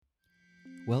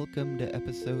Welcome to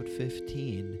episode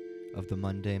 15 of the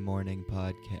Monday Morning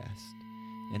Podcast.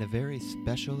 In a very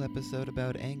special episode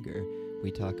about anger,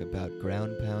 we talk about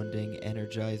ground-pounding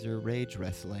Energizer rage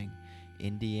wrestling,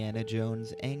 Indiana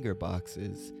Jones anger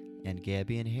boxes, and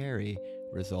Gabby and Harry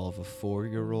resolve a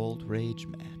 4-year-old rage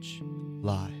match.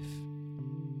 Live.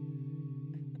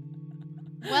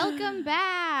 Welcome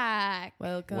back.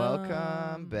 Welcome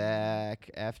back.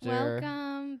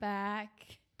 Welcome back.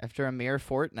 After a mere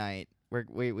fortnight,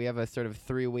 we have a sort of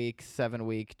 3-week,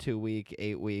 7-week, 2-week,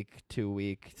 8-week,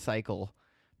 2-week cycle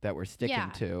that we're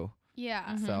sticking to.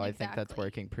 Yeah. So I think that's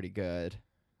working pretty good.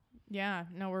 Yeah,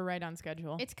 no, we're right on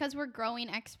schedule. It's because we're growing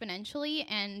exponentially,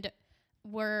 and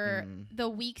the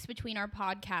weeks between our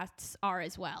podcasts are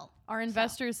as well. Our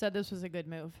investors said this was a good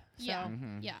move. So.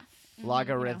 Yeah.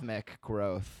 Logarithmic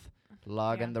growth.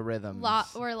 Logging the rhythms.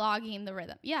 We're logging the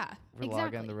rhythm. Yeah. We're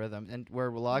logging the rhythm. And we're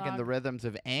logging the rhythms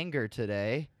of anger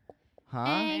today. Huh?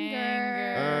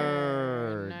 Anger.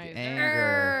 Nice.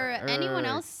 Anger. Anyone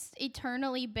else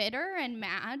eternally bitter and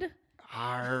mad?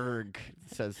 Arg.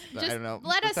 Says, I don't know.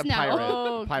 Let it's us a know. Pirate.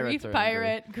 Oh, Pirates grief are angry.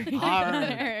 pirate. Grief Arg.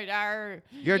 pirate. Arg.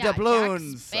 You're Jack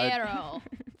doubloons. Sparrow.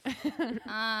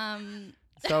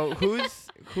 So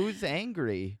who's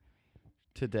angry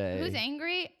today? Who's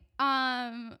angry?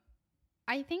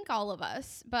 I think all of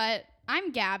us, but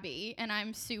I'm Gabby, and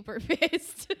I'm super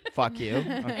pissed. Fuck you. Okay.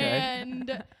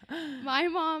 And my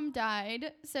mom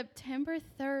died September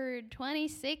 3rd,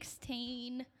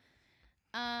 2016.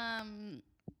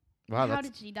 Wow, How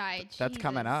did she die? That's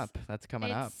coming Jesus. up. That's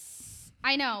coming up.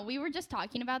 I know. We were just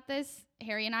talking about this,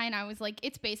 Harry and I was like,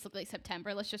 it's basically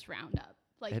September. Let's just round up.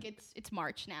 Like, it's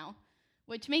March now,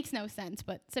 which makes no sense,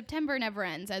 but September never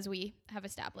ends, as we have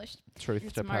established. Truth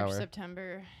It's to March, power.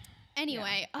 September.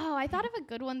 Anyway, I thought of a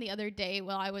good one the other day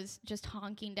while I was just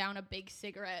honking down a big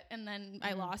cigarette, and then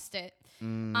I lost it.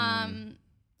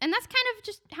 And that's kind of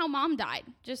just how Mom died,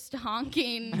 just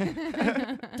honking,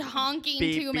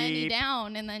 Beep, too many beep.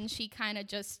 down, and then she kind of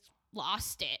just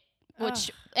lost it.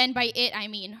 Which, and by it I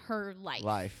mean her life.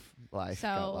 Life got So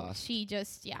lost. she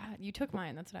just, You took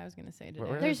mine. That's what I was going to say today.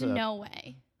 Where There's is it? no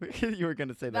way. You were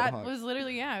gonna say that. That was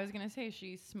literally, I was going to say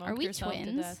she smoked Are we herself to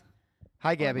twins? death.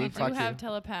 Hi, Gabby. You Fuck you. have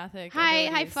telepathic Hi,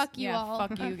 abilities. fuck you all.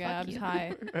 Fuck you, Fuck Gabs. you.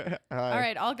 Hi. Hi. All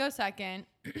right, I'll go second.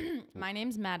 My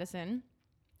name's Madison,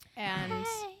 and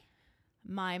Hey.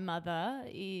 my mother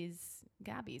is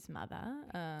Gabby's mother.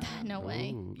 No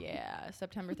way. Ooh. Yeah,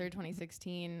 September 3rd,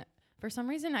 2016. For some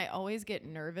reason, I always get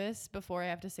nervous before I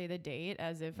have to say the date,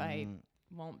 as if I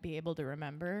won't be able to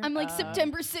remember. I'm like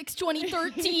September 6,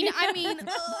 2013. I mean,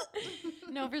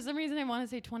 No, for some reason, I want to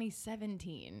say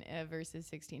 2017 versus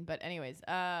 16. But anyways,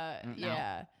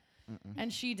 yeah.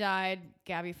 And she died.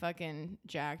 Gabby fucking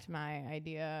jacked my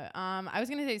idea. I was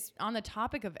going to say, on the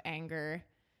topic of anger,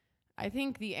 I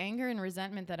think the anger and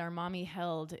resentment that our mommy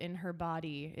held in her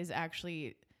body is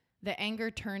actually, the anger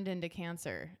turned into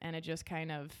cancer, and it just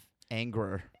kind of,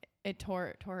 Anger. it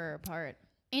tore her apart.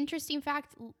 interesting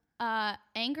fact,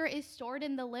 anger is stored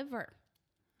in the liver,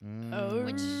 Oh,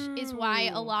 which is why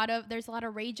there's a lot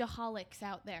of rageaholics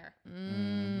out there.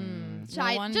 No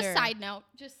Just wonder. side note.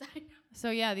 So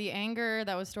yeah, the anger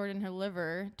that was stored in her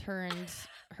liver turned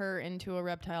her into a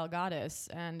reptile goddess,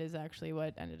 and is actually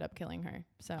what ended up killing her.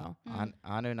 So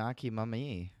Anunnaki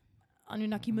mummy.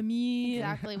 Anunnaki mami.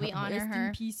 Exactly, we honor Rest her.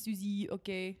 in peace, Susie.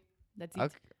 Okay, that's it.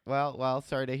 Okay. Well,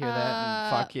 sorry to hear that.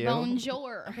 And fuck you.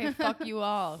 Bonjour. Okay, fuck you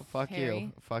all. Fuck Harry.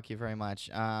 you. Fuck you very much.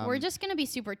 We're just gonna be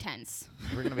super tense.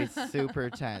 We're gonna be super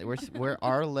tense. We're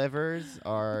our livers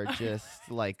are just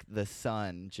like the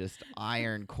sun, just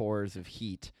iron cores of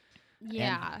heat.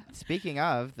 Yeah. And speaking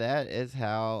of, that is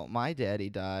how my daddy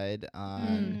died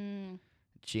on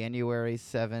January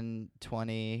 7,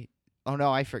 20. Oh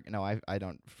no, I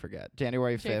don't forget.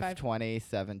 January 5th, J5.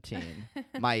 2017.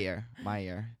 my year.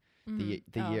 The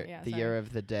year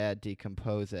of the dad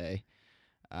decompose.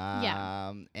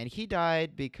 Yeah. And he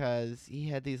died because he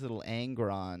had these little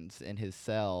angrons in his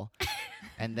cell,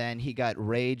 and then he got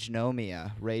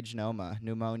pneumonia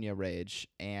rage,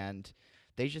 and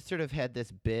they just sort of had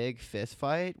this big fist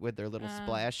fight with their little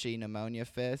splashy pneumonia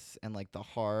fists and like the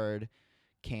hard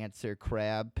cancer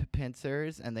crab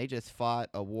pincers, and they just fought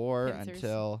a war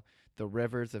until the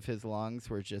rivers of his lungs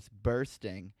were just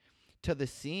bursting to the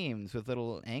seams with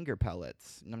little anger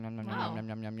pellets. Nom, nom, nom, nom, nom,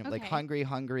 nom, nom, nom, like Okay.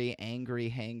 hungry, angry,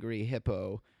 hangry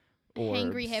hippo orbs.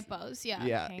 Hangry hippos. Yeah.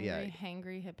 Yeah.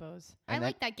 Hangry hippos. I And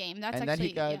like that game. That's and then actually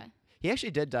he got He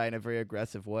actually did die in a very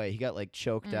aggressive way. He got like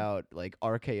choked out, like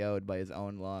RKO'd by his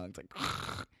own lungs,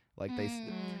 Like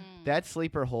that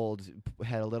sleeper hold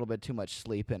had a little bit too much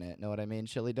sleep in it. Know what I mean?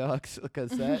 Chili dogs, because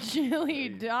that Chili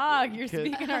dog, you're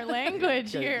speaking our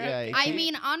language here. Yeah, I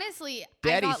mean, honestly,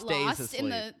 Daddy I got stays lost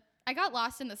in asleep. I got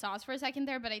lost in the sauce for a second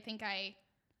there, but I think I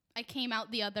came out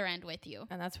the other end with you.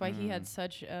 And that's why he had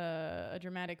such a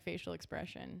dramatic facial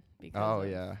expression because Oh, of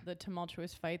yeah. the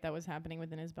tumultuous fight that was happening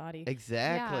within his body.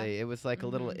 Exactly. It was like a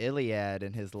little Iliad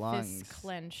in his lungs. Fists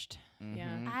clenched. Mhm.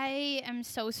 Yeah. I am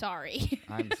so sorry.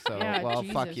 I'm so Yeah, well.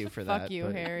 Fuck Jesus. you for Fuck that. you,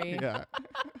 but- Harry. Yeah.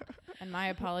 And my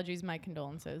apologies, my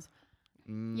condolences.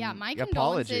 Yeah, my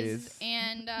apologies. condolences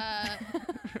and I knew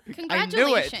it.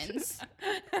 congratulations.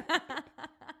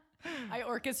 I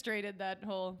orchestrated that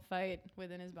whole fight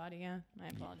within his body. Yeah, my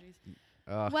apologies.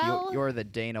 Well- you're the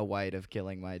Dana White of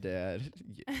killing my dad.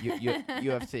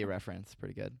 UFC reference,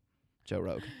 pretty good. Joe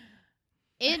Rogan.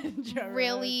 It Joe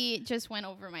really just went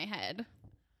over my head.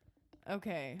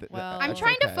 Okay, I'm That's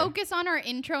trying okay. to focus on our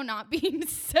intro not being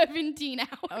 17 hours.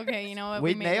 Okay, you know what?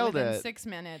 We made nailed within it. 6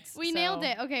 minutes. We so- nailed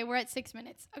it. Okay, we're at 6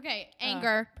 minutes. Okay,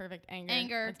 anger. Perfect. Anger.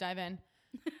 Anger. Let's dive in.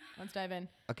 Let's dive in.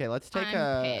 Okay, let's take I'm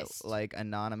a pissed. like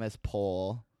anonymous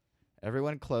poll.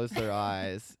 Everyone close their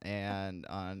eyes and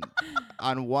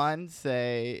on one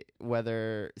say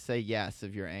yes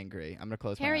if you're angry. I'm gonna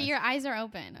close my Harry, eyes. your eyes are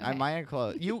open. Okay. Mine are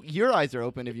closed. Your eyes are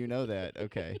open if you know that.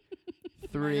 Okay.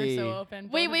 Mine are 3. so open.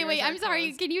 Both Wait, of wait, yours wait. are I'm sorry.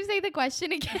 closed. Can you say the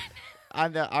question again?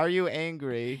 On the are you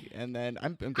angry? And then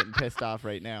I'm getting pissed off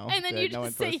right now. and then that you no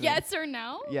one's just say listening. yes or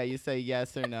no? Yeah, you say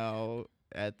yes or no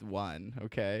at 1.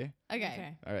 Okay.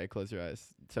 Okay. All right, close your eyes.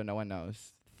 So no one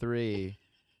knows. 3,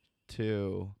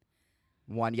 2,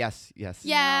 1. Yes.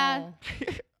 Yeah.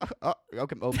 No.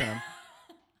 Okay, open them.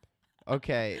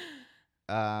 Okay.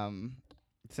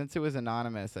 Since it was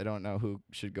anonymous, I don't know who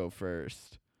should go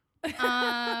first.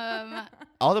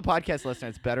 All the podcast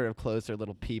listeners better have closed their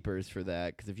little peepers for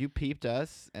that, because if you peeped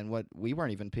us, and we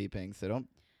weren't even peeping, so don't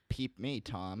peep me,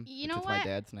 Tom. You which know is my what?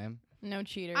 dad's name. No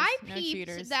cheaters. I no peeped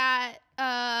cheaters. that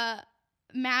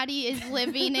Maddie is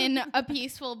living in a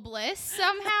peaceful bliss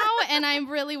somehow, and I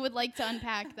really would like to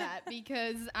unpack that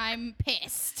because I'm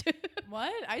pissed.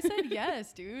 What? I said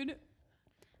yes, dude.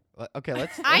 Okay,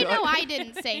 let's. I know I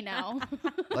didn't say no.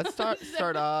 Let's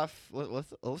start off.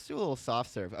 Let's do a little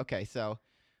soft serve. Okay, so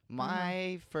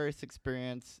my first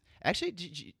experience. Actually, do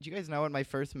you guys know what my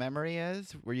first memory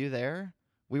is? Were you there?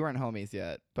 We weren't homies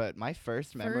yet, but my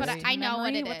first memory. But I know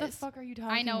what it What the is. fuck are you talking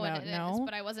about? I know what it is, no?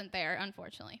 but I wasn't there,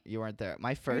 unfortunately. You weren't there. My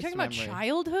Are you first talking memory. about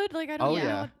childhood? Like I don't Oh, know.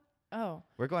 yeah. What, oh.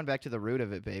 We're going back to the root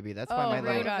of it, baby. That's why Oh, my root my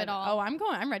little, of God. it all. Oh,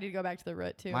 I'm ready to go back to the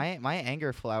root too. my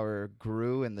anger flower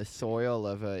grew in the soil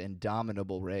of an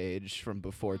indomitable rage from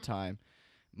before time.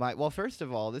 Well, first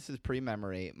of all, this is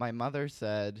pre-memory. My mother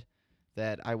said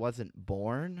that I wasn't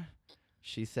born.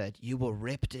 She said, "You were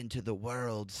ripped into the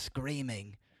world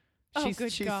screaming." Oh,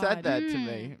 good she God. said that to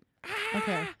me.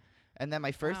 Okay. And then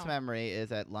my first Wow. memory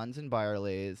is at Lunds and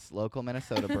Byerly's, local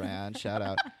Minnesota brand. Shout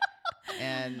out.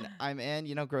 And I'm in,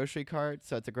 grocery carts.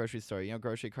 So it's a grocery store.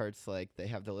 Grocery carts, like, they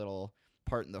have the little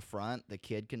part in the front the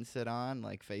kid can sit on,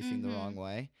 like, facing the wrong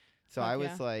way. So Fuck I was,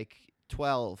 yeah. like,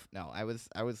 12. No, I was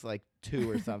like 2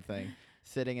 or something,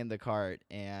 sitting in the cart.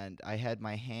 And I had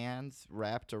my hands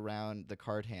wrapped around the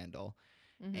cart handle.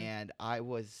 And I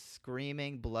was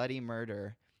screaming bloody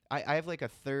murder. I have like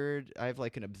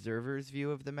an observer's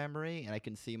view of the memory, and I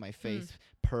can see my face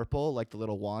purple like the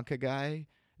little Wonka guy,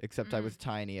 except I was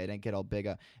tiny. I didn't get all big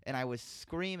up. And I was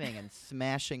screaming and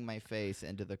smashing my face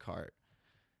into the cart.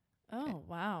 Oh,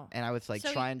 wow. And I was like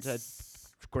So trying to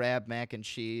grab mac and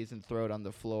cheese and throw it on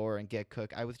the floor and get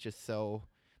cooked. I was just so...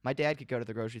 My dad could go to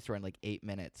the grocery store in like 8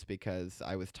 minutes because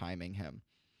I was timing him.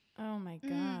 Oh my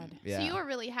God. Yeah. So you were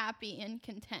really happy and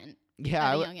content Yeah,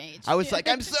 at I a wa- young age. I was like,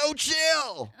 I'm so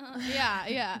chill!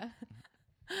 Yeah.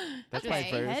 That's Okay. my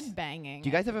first... Head banging. Do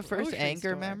you guys have a first grocery anger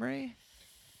store. memory?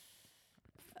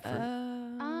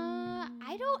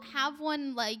 I don't have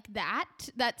one like that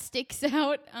sticks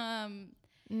out.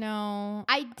 No.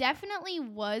 I definitely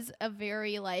was a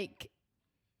very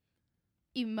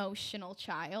emotional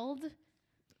child.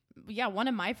 Yeah, one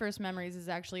of my first memories is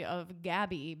actually of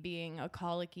Gabby being a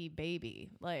colicky baby.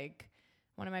 Like,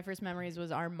 one of my first memories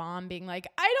was our mom being like,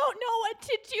 I don't know what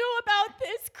to do about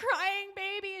this crying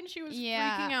baby. And she was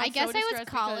Yeah, freaking out. I guess so I was distressed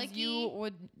because colicky.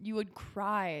 You would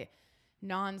cry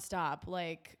nonstop,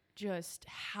 like just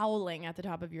howling at the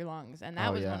top of your lungs. And that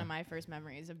Oh, was yeah. one of my first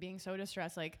memories of being so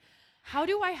distressed. Like, how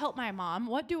do I help my mom?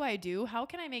 What do I do? How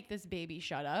can I make this baby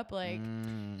shut up? Like,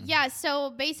 Yeah,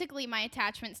 so basically my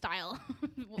attachment style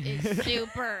is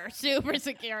super, super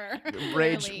secure.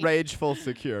 Clearly. Rageful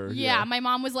secure. Yeah, my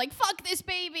mom was like, fuck this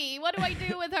baby. What do I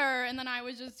do with her? And then I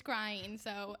was just crying.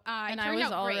 So and I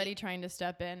was already trying to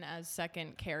step in as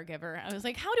second caregiver. I was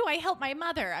like, how do I help my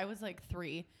mother? I was like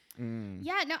 3.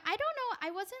 Yeah, no, I don't know.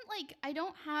 I wasn't like, I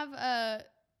don't have a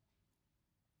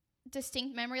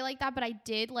distinct memory like that, but I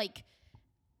did like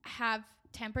have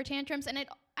temper tantrums. And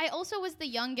I also was the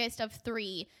youngest of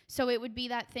 3. So it would be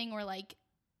that thing where like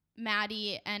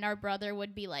Maddie and our brother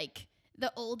would be like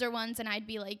the older ones and I'd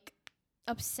be like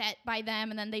upset by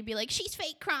them. And then they'd be like, she's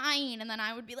fake crying. And then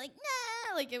I would be like,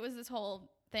 nah, like it was this whole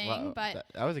thing. Wow, but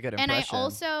that was a good impression. and I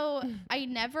also, I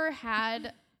never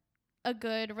had a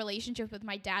good relationship with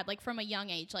my dad, like from a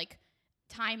young age, like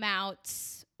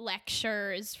timeouts,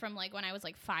 lectures from like when I was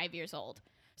like 5 years old.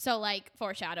 So like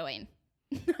foreshadowing.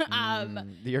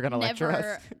 You're gonna lecture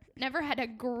us? Never had a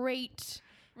great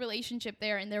relationship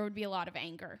there, and there would be a lot of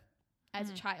anger as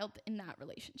a child in that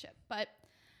relationship. But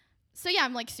so yeah,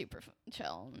 I'm like super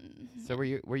chill. So were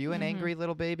you an angry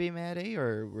little baby, Maddie,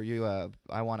 or were you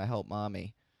I want to help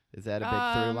mommy? Is that a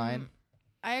big through line?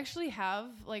 I actually have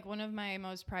like one of my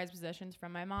most prized possessions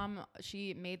from my mom.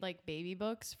 She made like baby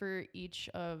books for each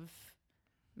of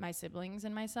my siblings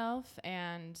and myself,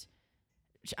 and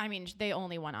I mean, they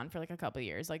only went on for like a couple of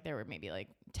years. Like there were maybe like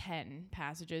 10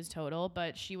 passages total,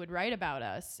 but she would write about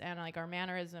us and like our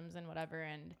mannerisms and whatever.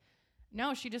 And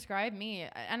no, she described me,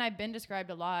 and I've been described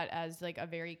a lot as like a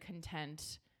very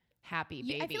content, happy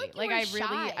baby. I feel like like I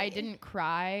shy. didn't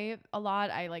cry a lot.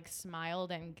 I like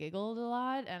smiled and giggled a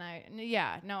lot, and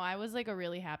I was like a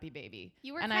really happy baby.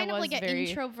 You were and kind I of was like an very,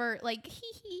 introvert, like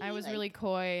hee hee. I was like, really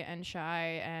coy and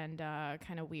shy and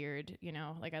kind of weird, you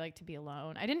know, like I like to be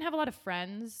alone. I didn't have a lot of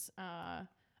friends. I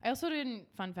also didn't,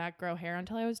 fun fact, grow hair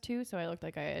until I was 2, so I looked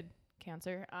like I had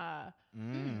cancer.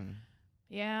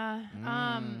 Yeah.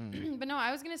 But no,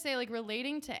 I was going to say like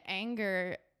relating to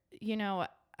anger, you know,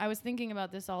 I was thinking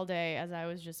about this all day as I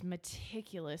was just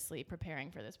meticulously preparing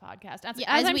for this podcast.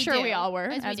 As I'm sure we all were,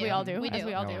 as we all do.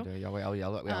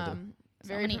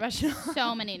 Very professional.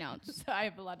 So many notes. So I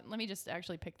have a lot. Let me just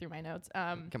actually pick through my notes.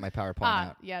 Get my PowerPoint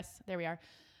out. Yes, there we are.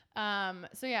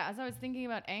 So yeah, as I was thinking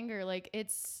about anger, like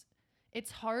it's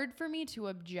hard for me to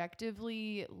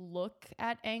objectively look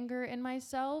at anger in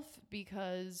myself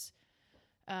because,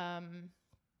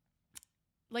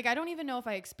 like I don't even know if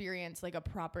I experienced like a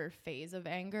proper phase of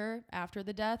anger after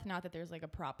the death. Not that there's like a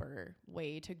proper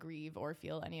way to grieve or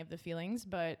feel any of the feelings,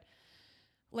 but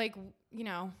like, you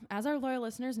know, as our loyal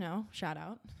listeners know, shout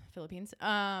out Philippines.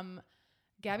 Gabby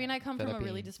and I come from a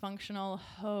really dysfunctional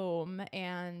home,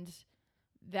 and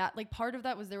that like part of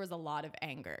that was there was a lot of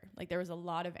anger. Like there was a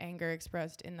lot of anger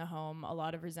expressed in the home, a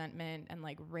lot of resentment and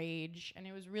like rage, and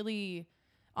it was really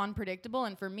unpredictable,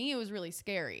 and for me it was really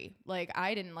scary. Like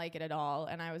I didn't like it at all,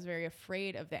 and I was very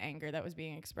afraid of the anger that was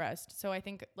being expressed. So I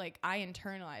think like I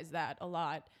internalized that a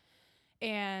lot.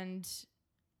 And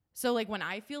so like when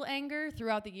I feel anger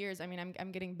throughout the years, I mean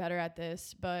I'm getting better at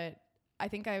this, but I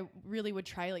think I really would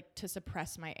try like to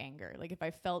suppress my anger. Like if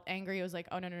I felt angry, I was like,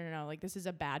 oh no, like this is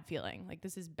a bad feeling. Like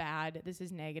this is bad. This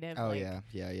is negative. Oh like,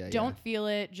 yeah. Don't feel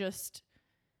it. Just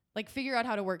like figure out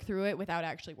how to work through it without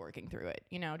actually working through it,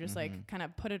 you know, just like kind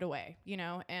of put it away, you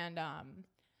know? And,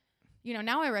 you know,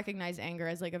 now I recognize anger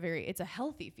as like it's a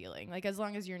healthy feeling. Like as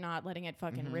long as you're not letting it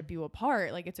fucking rip you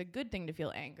apart, like it's a good thing to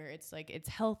feel anger. It's like, it's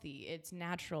healthy, it's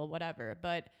natural, whatever.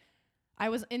 But I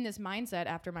was in this mindset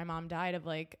after my mom died of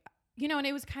like, you know, and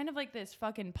it was kind of like this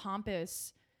fucking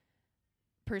pompous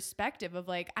perspective of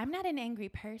like, I'm not an angry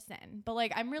person, but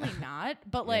like, I'm really not.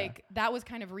 But like, that was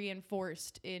kind of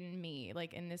reinforced in me,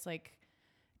 like in this like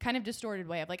kind of distorted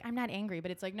way of like, I'm not angry,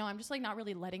 but it's like, no, I'm just like not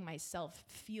really letting myself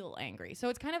feel angry. So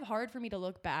it's kind of hard for me to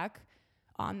look back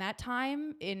on that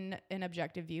time in an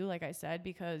objective view, like I said,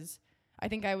 because I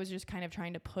think I was just kind of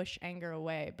trying to push anger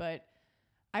away. But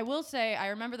I will say, I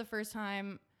remember the first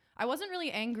time I wasn't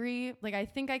really angry. Like, I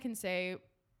think I can say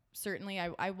certainly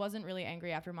I wasn't really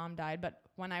angry after mom died, but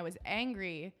when I was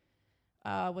angry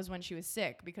was when she was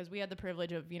sick, because we had the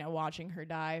privilege of, you know, watching her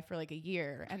die for like a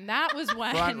year. And that was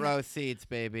when front row seats,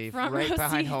 baby. Front right row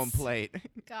behind seats. home plate.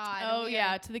 God. Oh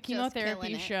yeah, to the just chemotherapy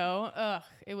killing it. show. Ugh,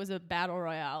 it was a battle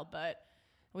royale, but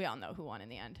we all know who won in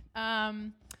the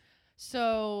end.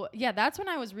 So yeah, that's when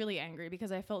I was really angry,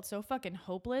 because I felt so fucking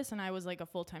hopeless, and I was like a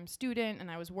full-time student, and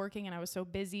I was working, and I was so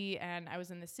busy, and I was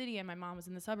in the city and my mom was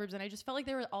in the suburbs, and I just felt like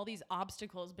there were all these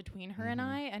obstacles between her and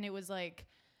I, and it was like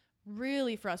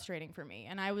really frustrating for me.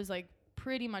 And I was like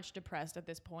pretty much depressed at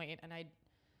this point, and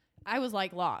I was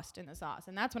like lost in the sauce.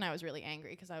 And that's when I was really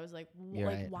angry because I was like,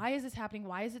 why is this happening?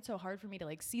 Why is it so hard for me to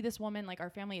like see this woman? Like our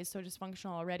family is so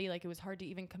dysfunctional already. Like it was hard to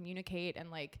even communicate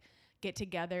and like get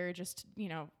together. Just, you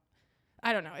know,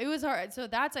 I don't know. It was hard. So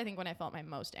that's, I think, when I felt my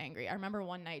most angry. I remember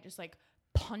one night just like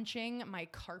punching my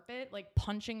carpet, like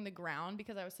punching the ground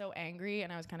because I was so angry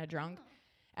and I was kind of drunk.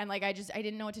 And like, I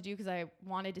didn't know what to do because I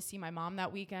wanted to see my mom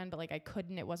that weekend, but like I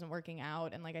couldn't, it wasn't working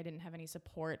out. And like, I didn't have any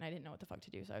support and I didn't know what the fuck to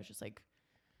do. So I was just like,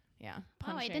 yeah.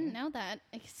 Punching. Oh, I didn't know that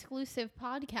exclusive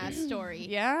podcast story.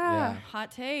 Yeah.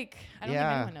 Hot take. I don't think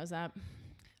anyone knows that.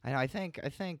 I know. I think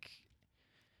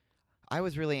I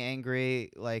was really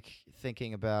angry, like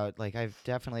thinking about, like I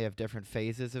definitely have different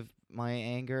phases of my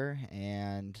anger,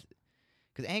 and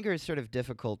because anger is sort of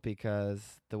difficult because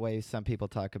the way some people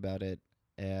talk about it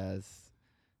as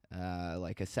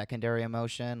like a secondary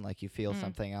emotion, like you feel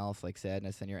something else, like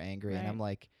sadness, and you're angry, and I'm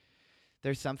like,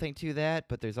 there's something to that,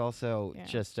 but there's also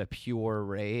just a pure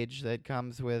rage that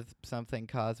comes with something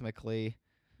cosmically,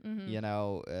 you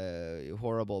know,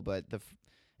 horrible. But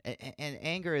and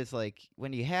anger is like,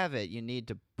 when you have it, you need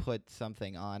to put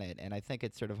something on it. And I think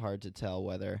it's sort of hard to tell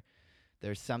whether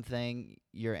there's something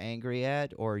you're angry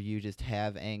at or you just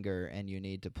have anger and you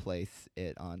need to place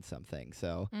it on something.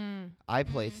 So I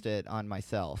placed it on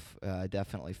myself,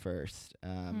 definitely first.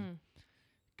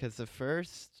 'Cause the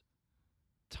first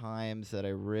times that I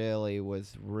really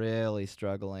was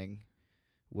struggling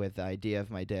with the idea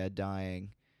of my dad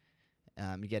dying,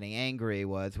 getting angry,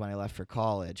 was when I left for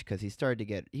college, because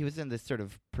he was in this sort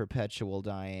of perpetual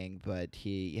dying, but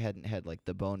he hadn't had like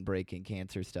the bone breaking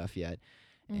cancer stuff yet.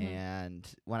 And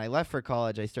when I left for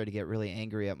college, I started to get really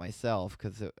angry at myself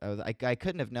because I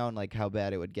couldn't have known like how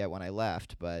bad it would get when I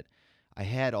left, but I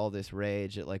had all this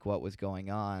rage at like what was going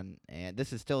on, and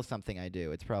this is still something I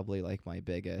do. It's probably like my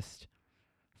biggest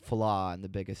flaw and the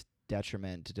biggest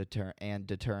detriment to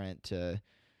deterrent to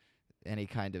any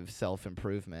kind of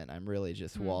self-improvement. I'm really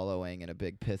just wallowing in a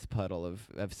big piss puddle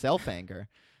of self-anger.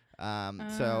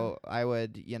 So I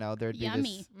would, you know, there'd be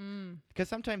this, because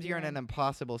sometimes you're in an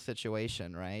impossible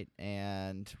situation, right?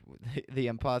 And the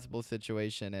impossible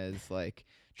situation is like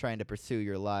trying to pursue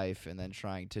your life and then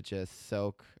trying to just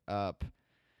soak up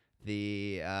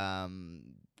the,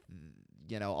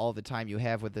 you know, all the time you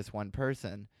have with this one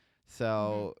person.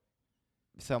 So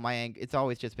it's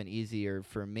always just been easier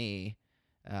for me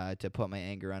to put my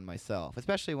anger on myself,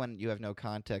 especially when you have no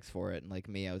context for it. And like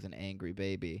me, I was an angry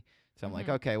baby. So I'm like,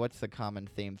 okay, what's the common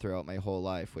theme throughout my whole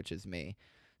life, which is me.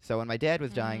 So when my dad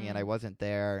was dying and I wasn't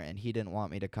there and he didn't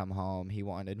want me to come home, he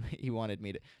wanted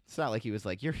me to, it's not like he was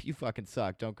like, you fucking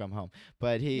suck, don't come home.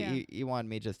 But he wanted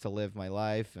me just to live my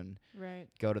life and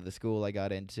go to the school I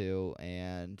got into.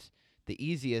 And the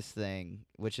easiest thing,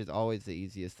 which is always the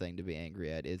easiest thing to be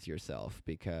angry at, is yourself,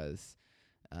 because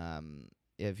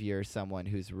if you're someone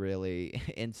who's really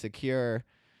insecure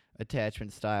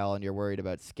attachment style and you're worried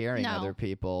about scaring other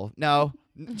people,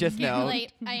 just no.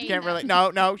 Can't relate.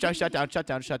 No, shut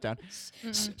down.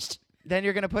 Then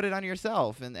you're gonna put it on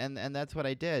yourself, and that's what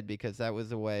I did, because that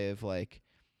was a way of like,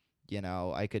 you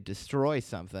know, I could destroy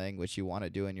something, which you want to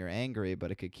do when you're angry,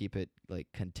 but it could keep it like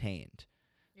contained.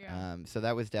 So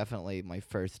that was definitely my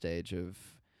first stage of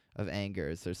anger.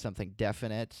 Is there's something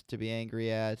definite to be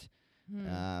angry at,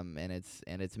 and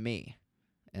it's me,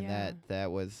 and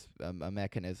that was a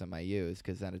mechanism I used,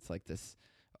 because then it's like this,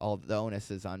 all the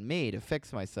onus is on me to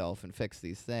fix myself and fix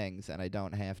these things, and I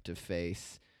don't have to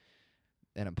face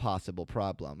an impossible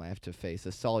problem. I have to face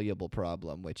a soluble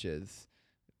problem, which is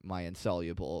my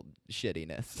insoluble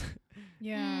shittiness.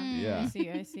 I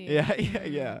see.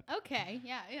 Yeah. Okay.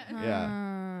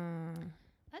 Yeah.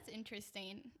 That's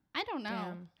interesting. I don't know.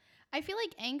 Damn. I feel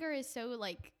like anger is so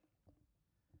like,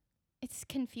 it's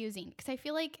confusing, because I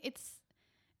feel like it's,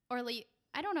 or like,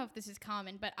 I don't know if this is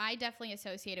common, but I definitely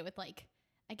associate it with like,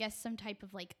 I guess some type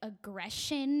of like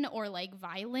aggression or like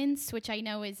violence, which I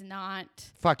know is not.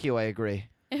 Fuck you, I agree.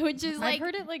 Which is like, I've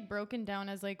heard it like broken down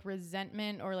as like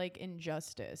resentment or like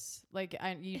injustice. Like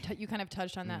you kind of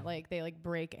touched on that. Like they like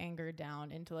break anger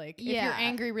down into like, if you're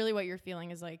angry, really what you're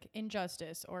feeling is like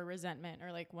injustice or resentment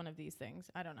or like one of these things.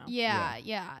 I don't know. Yeah.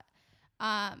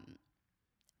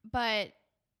 But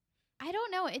I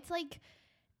don't know. It's like,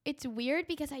 it's weird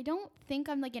because I don't think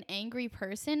I'm like an angry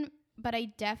person, but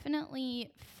I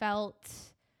definitely felt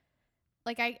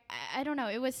like I don't know.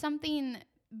 It was something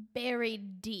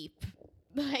buried deep.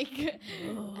 Like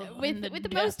with the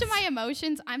most of my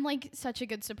emotions, I'm like such a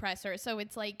good suppressor. So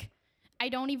it's like I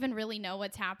don't even really know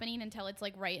what's happening until it's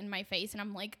like right in my face, and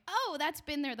I'm like, oh, that's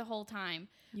been there the whole time.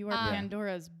 You are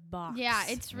Pandora's box. Yeah,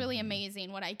 it's really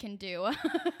amazing what I can do.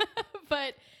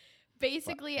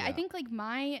 basically, yeah. I think like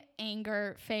my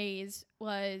anger phase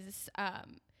was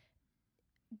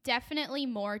definitely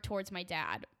more towards my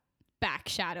dad,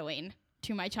 backshadowing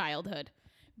to my childhood.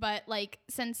 But like,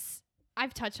 since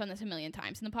I've touched on this a million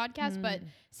times in the podcast, but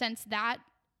since that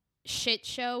shit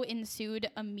show ensued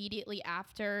immediately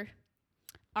after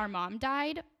our mom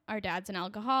died, our dad's an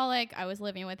alcoholic. I was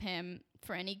living with him,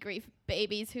 for any grief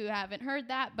babies who haven't heard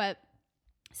that. But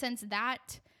since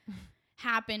that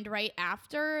happened right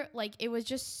after, like, it was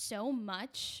just so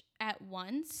much at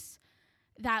once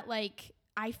that like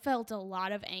I felt a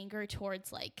lot of anger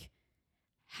towards like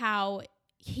how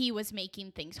he was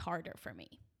making things harder for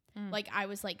me. Like, I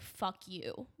was like, fuck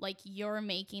you. Like, you're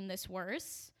making this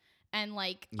worse. And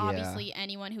like, obviously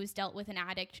anyone who's dealt with an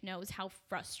addict knows how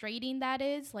frustrating that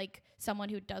is. Like, someone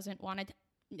who doesn't want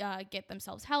to get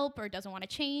themselves help or doesn't want to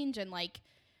change, and like,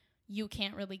 you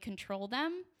can't really control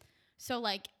them. So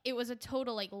like, it was a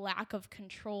total like lack of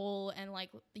control, and like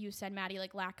you said, Maddie,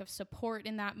 like lack of support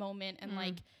in that moment, and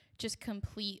like just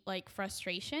complete like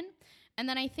frustration. And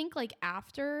then I think like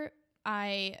after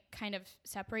I kind of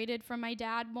separated from my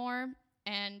dad more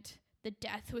and the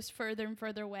death was further and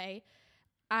further away,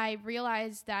 I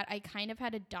realized that I kind of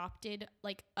had adopted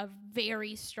like a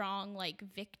very strong like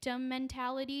victim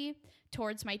mentality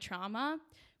towards my trauma,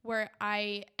 where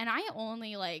I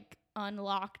only like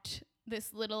unlocked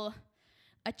this little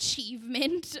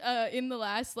achievement in the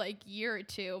last like year or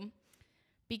two,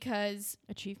 because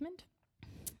Achievement?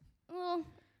 well,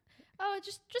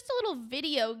 just a little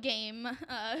video game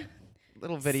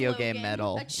Little video slogan. game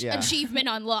medal. Achievement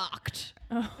unlocked.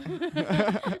 Oh.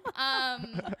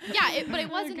 Yeah, but it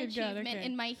was an Good God, achievement okay.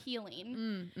 in my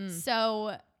healing.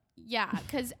 So yeah,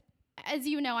 because as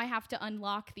you know, I have to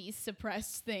unlock these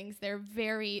suppressed things.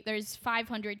 There's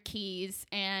 500 keys,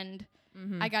 and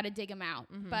I got to dig them out.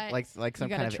 But Like some you kind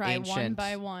gotta of try ancient, one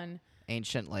by one.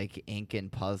 ancient like Incan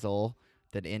puzzle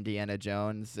that Indiana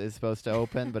Jones is supposed to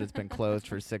open, but it's been closed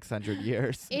for 600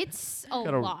 years. it's a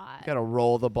Gotta- lot. Got to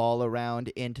roll the ball around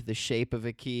into the shape of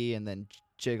a key and then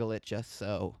jiggle it just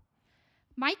so.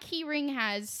 My key ring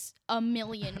has a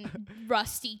million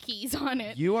rusty keys on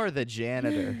it. You are the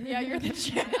janitor. Yeah, you're the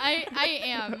I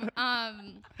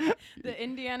am. the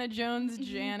Indiana Jones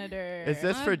janitor. Is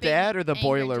this I'm for a big Dad or the anger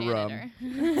boiler room?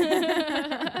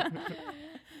 janitor.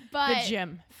 But the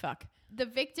gym? Fuck. the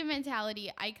victim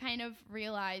mentality, I kind of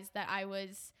realized that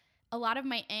a lot of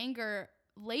my anger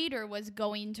later was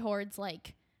going towards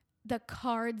like the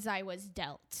cards I was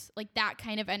dealt, like that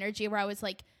kind of energy where I was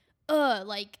like,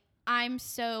 like I'm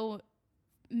so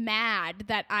mad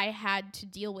that I had to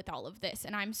deal with all of this,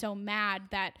 and I'm so mad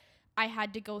that I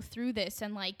had to go through this,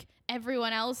 and like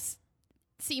everyone else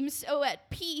seems so at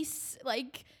peace,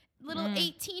 like little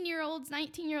 18-year-olds,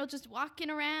 19-year-olds just walking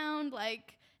around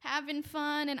like having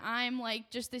fun, and I'm like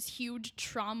just this huge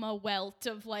trauma welt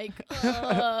of like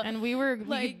And we were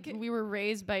like- we were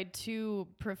raised by two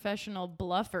professional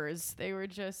bluffers. They were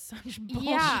just such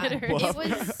yeah,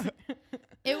 bullshitters.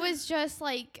 it was just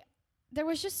like there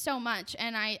was just so much,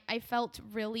 and I felt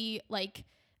really like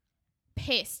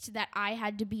pissed that I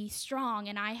had to be strong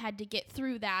and I had to get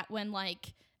through that, when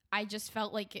like I just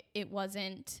felt like it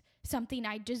wasn't something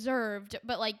I deserved,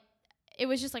 but like it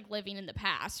was just like living in the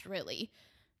past, really.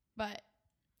 But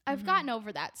I've gotten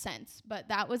over that since, but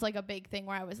that was like a big thing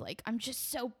where I was like, I'm just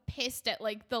so pissed at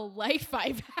like the life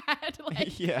I've had.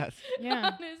 Like, Yes.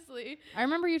 Yeah. honestly. I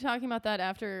remember you talking about that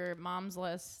after Mom's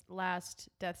last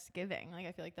Deathsgiving. Like,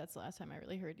 I feel like that's the last time I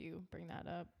really heard you bring that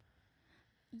up.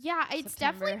 Yeah, it's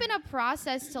September. definitely been a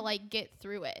process to like get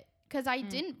through it, because I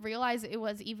didn't realize it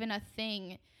was even a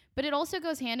thing. But it also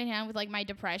goes hand in hand with like my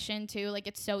depression too. Like,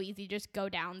 it's so easy to just go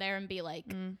down there and be like,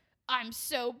 I'm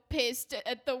so pissed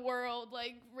at the world,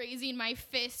 like raising my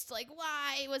fist, like,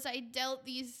 why was I dealt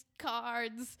these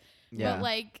cards? Yeah. But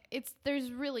like,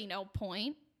 there's really no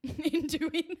point in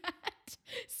doing that.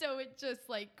 So it just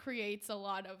like creates a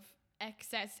lot of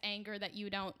excess anger that you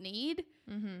don't need.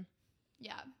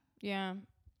 Yeah. Yeah.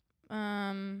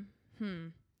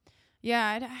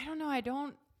 Yeah, I don't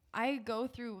know. I go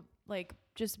through like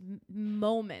just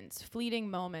moments, fleeting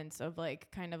moments of like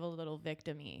kind of a little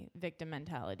victim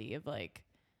mentality of like,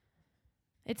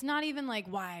 it's not even like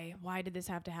why did this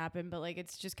have to happen, but like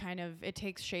it's just kind of, it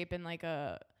takes shape in like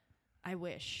I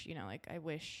wish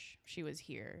she was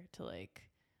here to like,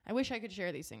 I wish I could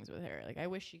share these things with her. Like, I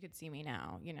wish she could see me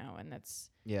now, and that's,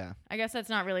 Yeah. I I guess that's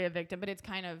not really a victim, but it's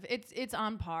kind of, it's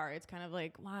on par. It's kind of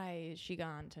like, why is she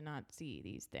gone to not see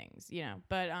these things,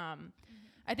 But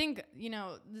I think,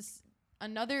 this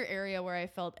another area where I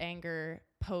felt anger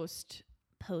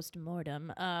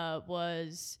post-mortem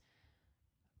was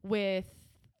with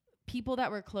people that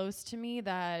were close to me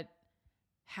that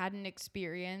hadn't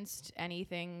experienced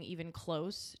anything even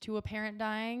close to a parent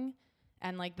dying,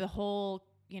 and like the whole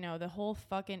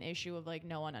fucking issue of like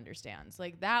no one understands,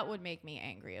 like that would make me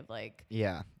angry of like,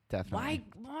 Yeah, definitely.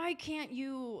 why can't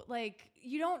you, like,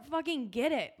 you don't fucking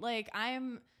get it, like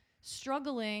I'm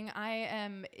struggling, I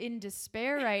am in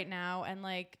despair right now, and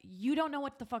like you don't know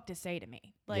what the fuck to say to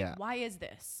me, like why is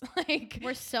this? Like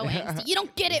We're so angsty. You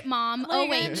don't get it, Mom. Like, Oh I'm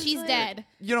wait, just she's like- dead.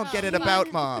 You don't get it come about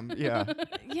on. Mom. Yeah.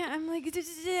 yeah, I'm like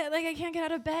I can't get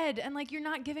out of bed, and like you're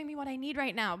not giving me what I need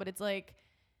right now. But it's like,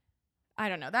 I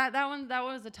don't know, that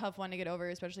was a tough one to get over,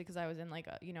 especially because I was in like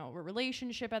a a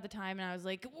relationship at the time, and I was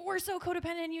like, we're so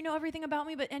codependent, you know everything about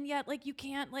me, and yet like you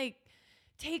can't like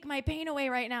take my pain away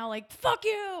right now, like fuck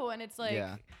you. And it's like,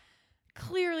 Yeah.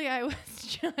 clearly I was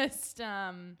just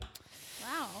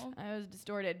Wow. I was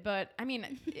distorted, but I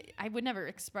mean, I would never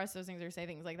express those things or say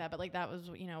things like that, but like that was,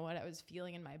 what I was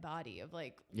feeling in my body of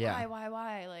like, Yeah.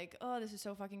 why? Like, oh, this is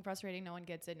so fucking frustrating. No one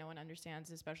gets it. No one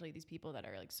understands, especially these people that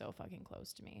are like so fucking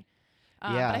close to me.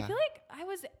 Yeah. But I feel like I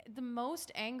was the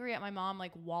most angry at my mom,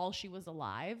 like while she was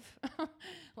alive.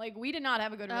 Like we did not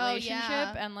have a good Oh, relationship.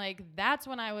 yeah. And like, that's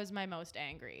when I was my most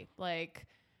angry, like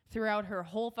throughout her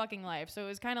whole fucking life. So it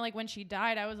was kind of like when she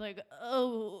died, I was like,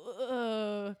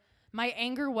 my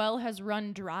anger well has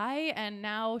run dry and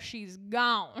now she's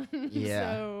gone.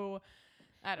 Yeah. So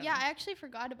I don't know. Yeah, I actually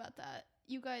forgot about that.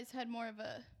 You guys had more of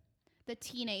the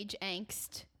teenage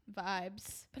angst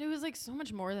vibes. But it was like so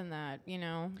much more than that, It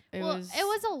It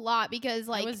was a lot because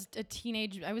like I was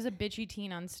a bitchy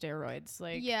teen on steroids,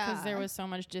 like, Yeah. because there was so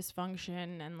much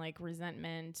dysfunction and like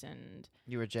resentment, and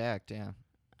You were jacked. Yeah.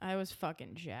 I was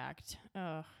fucking jacked.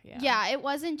 Oh yeah. yeah, it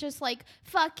wasn't just like,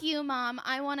 fuck you, Mom,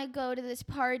 I want to go to this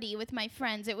party with my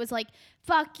friends. It was like,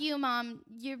 fuck you, Mom,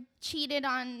 you cheated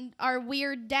on our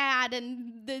weird dad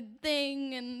and the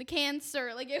thing and the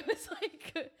cancer. Like, it was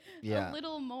like Yeah. a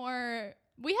little more,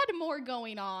 we had more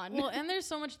going on. Well, and there's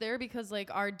so much there because like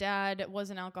our dad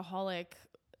was an alcoholic.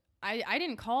 I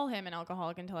didn't call him an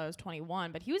alcoholic until I was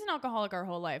 21, but he was an alcoholic our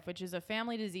whole life, which is a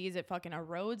family disease. It fucking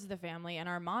erodes the family, and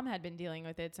our mom had been dealing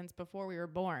with it since before we were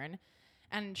born.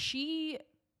 And she,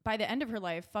 by the end of her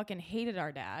life, fucking hated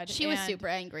our dad. She was And- super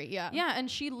angry, yeah. Yeah, and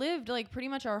she lived like pretty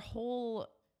much our whole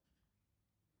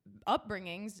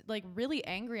upbringings like really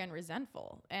angry and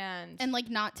resentful. And like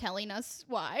not telling us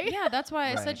why. yeah, that's why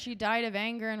I Right. said she died of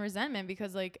anger and resentment,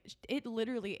 because like it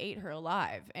literally ate her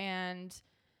alive. And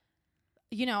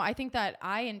I think that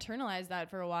I internalized that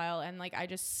for a while, and like I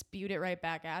just spewed it right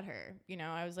back at her.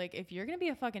 I was like, if you're gonna be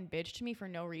a fucking bitch to me for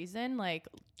no reason, like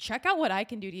check out what I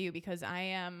can do to you, because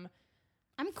I'm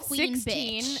Queen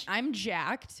 16, bitch. I'm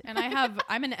jacked, and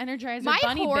I'm an Energizer My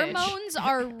bunny bitch. hormones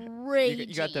are raging.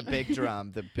 You got the big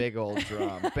drum, the big old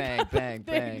drum. Bang, bang,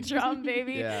 bang. Big drum,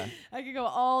 baby. Yeah. I could go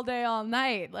all day, all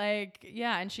night. Like,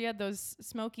 yeah, and she had those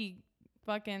Smokey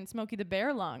the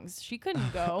Bear lungs. She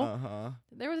couldn't go. Uh-huh.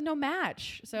 There was no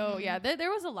match. So yeah, there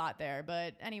was a lot there.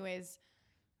 But anyways,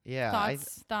 Yeah.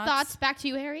 thoughts. Back to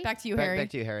you, Harry. Back to you, Back, Harry. back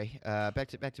to you, Harry.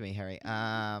 Back to me, Harry.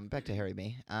 Back to Harry,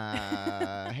 me.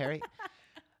 Harry.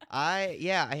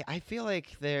 I feel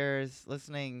like there's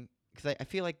listening, because I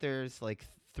feel like there's like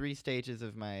 3 stages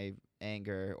of my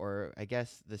anger, or I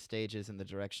guess the stages and the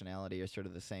directionality are sort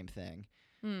of the same thing.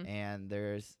 And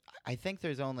I think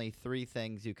there's only 3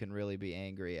 things you can really be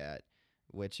angry at,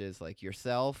 which is like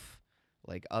yourself,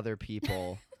 like other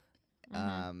people,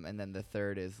 and then the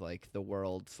third is like the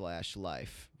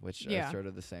world/life, which Yeah. are sort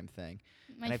of the same thing.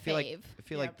 My And I feel fave.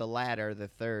 like the latter, the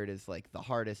third, is like the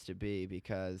hardest to be,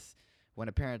 because when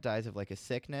a parent dies of like a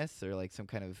sickness or like some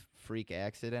kind of freak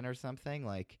accident or something,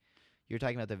 like you're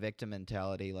talking about the victim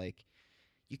mentality, like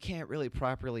you can't really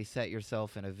properly set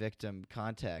yourself in a victim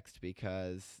context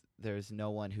because there's no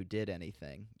one who did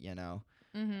anything,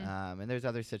 and there's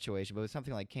other situations, but with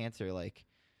something like cancer, like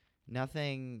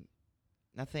nothing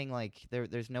like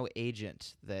there's no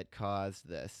agent that caused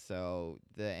this, so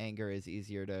the anger is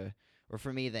easier to, or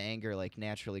for me, the anger like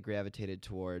naturally gravitated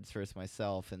towards first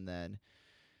myself, and then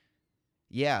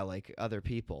like other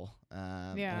people.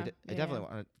 Yeah, I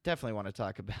definitely want to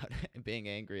talk about being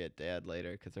angry at Dad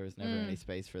later, because there was never any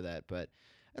space for that. But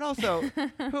and also,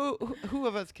 who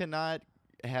of us cannot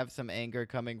have some anger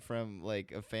coming from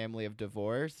like a family of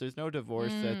divorce? There's no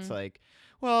divorce that's like,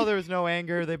 well, there was no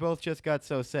anger. They both just got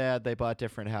so sad they bought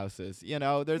different houses.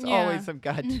 There's Yeah. always some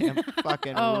goddamn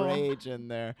fucking Oh. rage in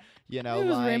there. It was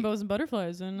lying- rainbows and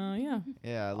butterflies, and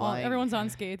Yeah, lying. everyone's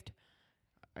unscathed.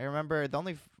 I remember the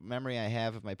only memory I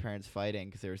have of my parents fighting,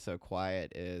 because they were so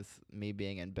quiet, is me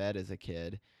being in bed as a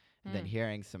kid, and then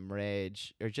hearing some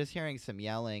rage, or just hearing some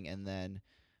yelling, and then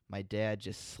my dad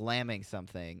just slamming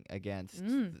something against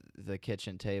the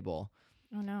kitchen table.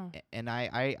 Oh no. And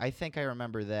I think I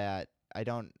remember that. I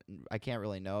can't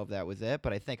really know if that was it,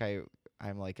 but I think I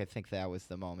think that was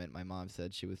the moment my mom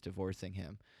said she was divorcing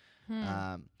him.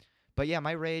 But yeah,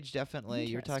 my rage definitely.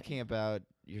 You're talking about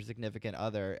your significant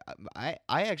other. I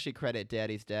actually credit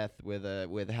Daddy's death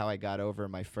with how I got over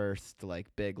my first like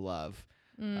big love.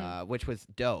 Which was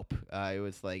dope. It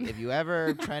was like, if you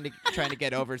ever trying to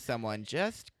get over someone,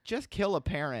 just kill a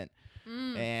parent.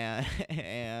 And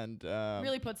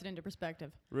really puts it into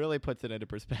perspective. Really puts it into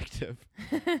perspective.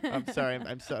 I'm sorry.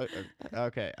 I'm so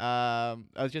okay. I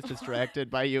was just distracted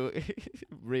by you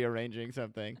rearranging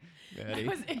something. Maddie. I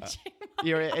was itching.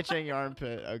 You're itching your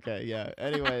armpit. Okay, yeah.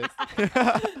 Anyways.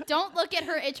 Don't look at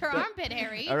her itch her armpit,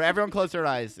 Harry. All right, everyone close their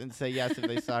eyes and say yes if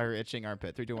they saw her itching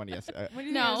armpit. 3, 2, 1, yes. What do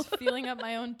you think? I was feeling up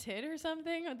my own tit or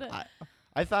something? Or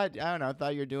I thought, I don't know. I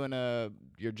thought you're doing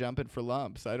you're jumping for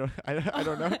lumps. I don't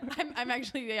know. I'm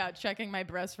actually checking my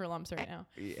breast for lumps right now.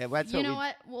 Yeah, that's you know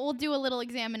what? We'll do a little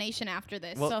examination after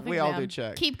this. Well, we all do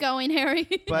check. Keep going, Harry.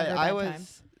 But I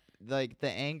was like the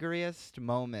angriest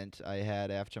moment I had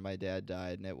after my dad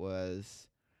died, and it was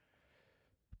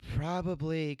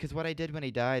probably because what I did when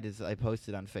he died is I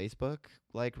posted on Facebook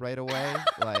like right away.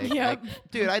 like,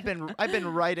 dude, I've been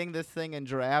writing this thing in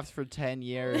drafts for 10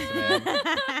 years, man.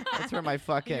 That's where my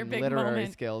fucking literary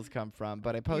skills come from.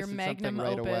 But I posted something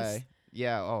right away.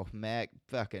 Yeah. Oh,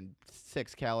 fucking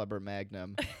 6 caliber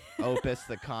Magnum Opus,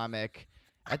 the comic.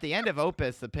 At the end of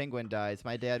Opus, the penguin dies.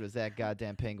 My dad was that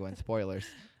goddamn penguin. Spoilers.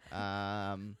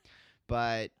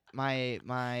 But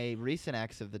my recent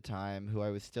ex of the time, who I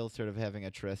was still sort of having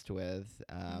a tryst with,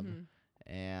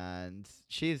 and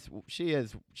she's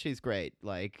great.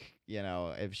 Like, you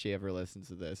know, if she ever listens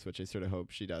to this, which I sort of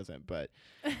hope she doesn't, but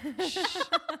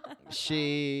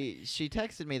she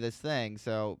texted me this thing.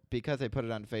 So because I put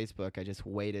it on Facebook, I just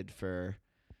waited for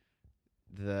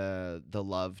the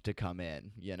love to come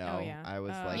in. You know, I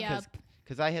was like,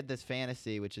 because I had this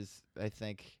fantasy, which is, I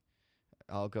think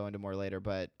I'll go into more later,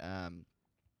 but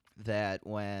that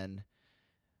when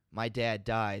my dad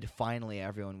died, finally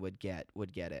everyone would get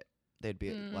it. They'd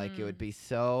be like, it would be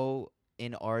so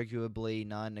inarguably,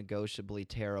 non-negotiably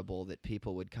terrible that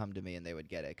people would come to me and they would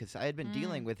get it. Because I had been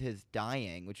dealing with his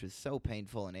dying, which was so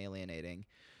painful and alienating,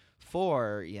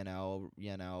 for you know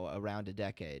around a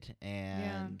decade,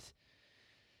 and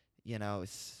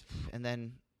and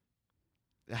then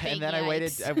I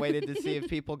waited to see if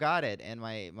people got it. And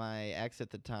my ex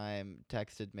at the time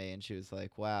texted me, and she was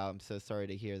like, "Wow, I'm so sorry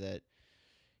to hear that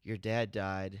your dad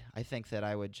died. I think that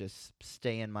I would just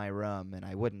stay in my room and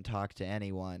I wouldn't talk to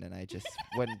anyone and I just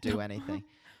wouldn't do anything."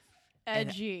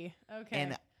 Edgy. Okay.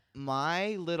 And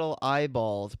my little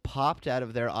eyeballs popped out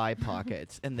of their eye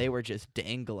pockets and they were just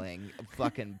dangling,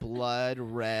 fucking blood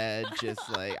red, just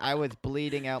like I was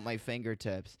bleeding out my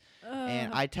fingertips.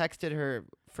 And I texted her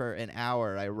for an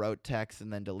hour. I wrote texts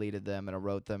and then deleted them, and I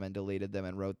wrote them and deleted them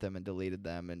and wrote them and deleted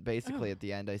them. And basically at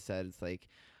the end I said, it's like,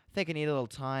 I think I need a little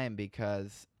time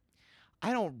because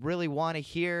I don't really want to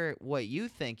hear what you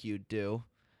think you'd do.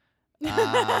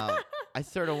 I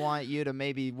sort of want you to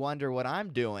maybe wonder what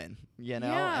I'm doing, you know?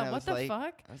 Yeah, and what the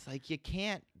fuck? I was like, you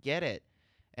can't get it.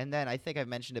 And then I think I've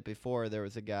mentioned it before. There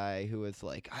was a guy who was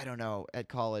like, I don't know, at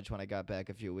college when I got back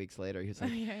a few weeks later, he was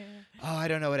like, oh, I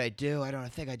don't know what I'd do. I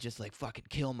think I'd just like fucking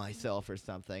kill myself or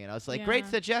something. And I was like, great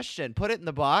suggestion. Put it in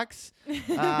the box.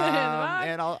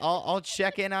 And I'll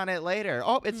check in on it later.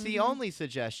 Oh, it's the only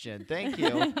suggestion. Thank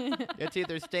you. It's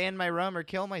either stay in my room or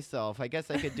kill myself. I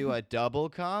guess I could do a double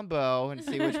combo and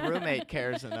see which roommate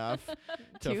cares enough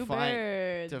to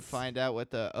find out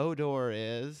what the odor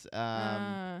is.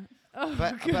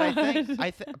 But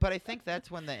I think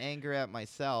that's when the anger at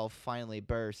myself finally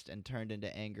burst and turned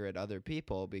into anger at other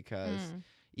people, because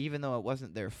even though it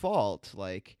wasn't their fault,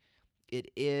 like,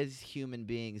 it is human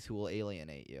beings who will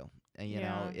alienate you, and you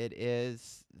know, it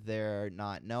is their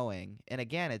not knowing. And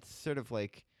again, it's sort of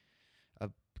like a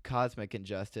cosmic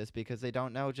injustice because they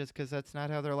don't know, just because that's not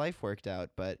how their life worked out.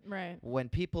 But when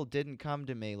people didn't come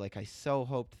to me like I so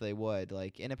hoped they would,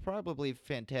 like in a probably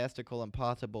fantastical,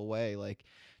 impossible way, like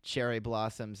cherry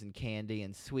blossoms and candy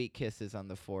and sweet kisses on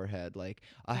the forehead, like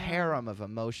a harem of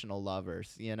emotional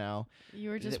lovers, you know?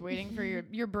 You were just waiting for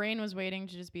your brain was waiting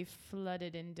to just be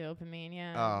flooded in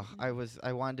dopamine, Oh,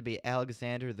 I wanted to be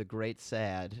Alexander the Great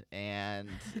Sad, and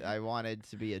I wanted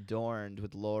to be adorned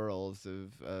with laurels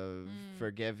of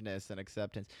forgiveness and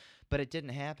acceptance. But it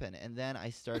didn't happen, and then I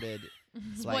started...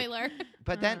 Spoiler.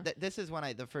 But then this is when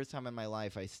the first time in my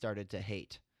life I started to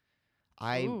hate.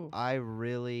 I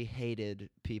really hated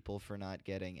people for not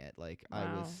getting it. Like, I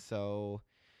was so...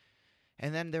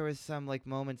 And then there was some, like,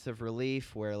 moments of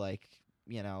relief where, like,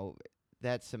 you know,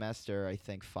 that semester, I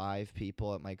think 5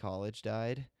 people at my college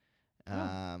died,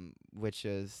 which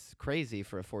is crazy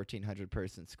for a 1,400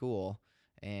 person school.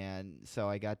 And so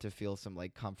I got to feel some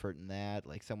like comfort in that.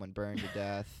 Like someone burned to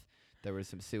death. There were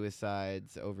some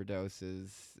suicides,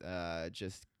 overdoses,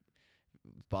 just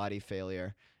body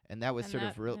failure. And that was And sort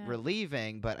that- of yeah.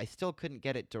 relieving, but I still couldn't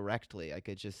get it directly. I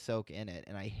could just soak in it.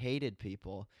 And I hated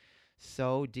people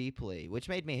so deeply, which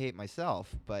made me hate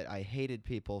myself, but I hated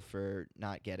people for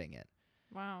not getting it.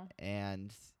 Wow.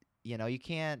 And, you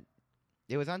can't,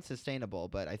 it was unsustainable,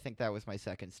 but I think that was my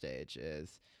second stage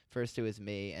is first it was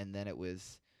me and then it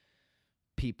was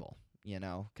people,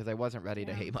 because I wasn't ready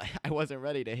to Yeah. hate I wasn't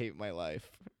ready to hate my life,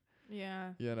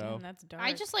 Yeah. you know. Damn, that's dark.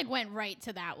 I just like went right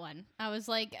to that one. I was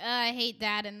like, I hate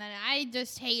that, and then I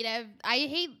just hate I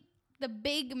hate the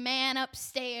big man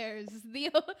upstairs,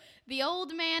 the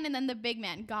old man, and then the big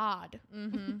man, God,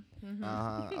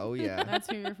 Oh yeah. That's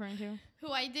who you're referring to.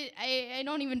 who I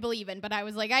don't even believe in, but I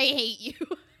was like, I hate you,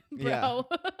 Yeah. bro.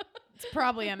 It's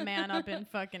probably a man up in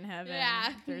fucking heaven.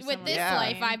 Yeah, There's with someone this Yeah.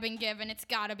 life saying. I've been given, it's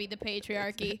gotta be the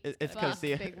patriarchy. It's Fuck. because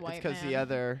Big white the man.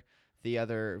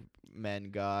 other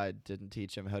men God didn't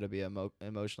teach him how to be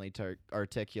emotionally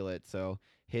articulate, so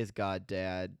his God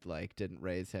dad like didn't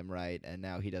raise him right, and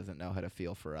now he doesn't know how to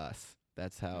feel for us.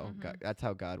 That's how that's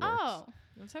how God works. Oh,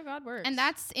 That's how God works. and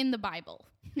that's in the Bible,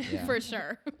 Yeah. for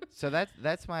sure. So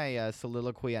that's my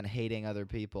soliloquy on hating other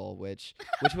people, which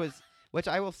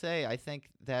I will say I think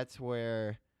that's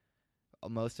where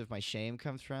most of my shame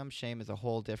comes from. Shame is a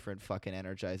whole different fucking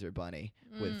Energizer bunny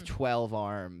with 12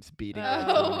 arms beating. their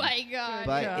Oh drum. my God.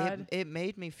 But God. it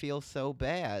made me feel so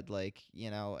bad. Like,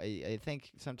 I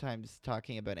think sometimes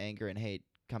talking about anger and hate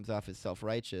comes off as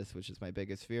self-righteous, which is my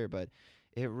biggest fear, but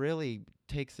it really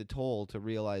takes a toll to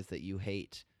realize that you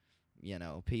hate,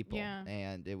 people. Yeah.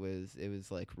 And it was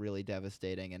like really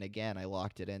devastating. And again, I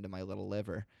locked it into my little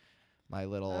liver, my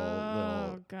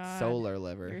little God. solar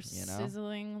liver, Your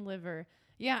sizzling liver.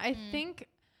 Yeah, I think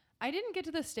I didn't get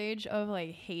to the stage of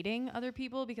like hating other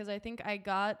people because I think I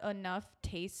got enough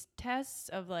taste tests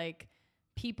of like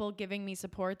people giving me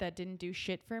support that didn't do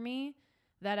shit for me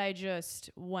that I just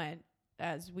went,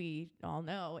 as we all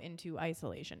know, into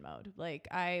isolation mode. Like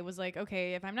I was like,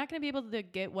 okay, if I'm not going to be able to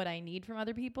get what I need from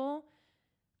other people,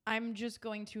 I'm just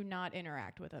going to not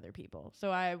interact with other people. So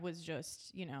I was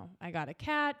just, I got a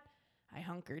cat. I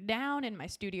hunkered down in my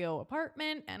studio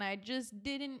apartment and I just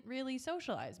didn't really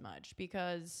socialize much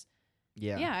because,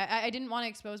 I didn't want to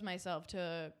expose myself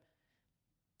to,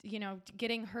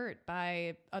 getting hurt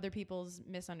by other people's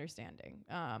misunderstanding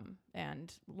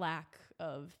and lack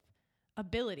of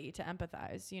ability to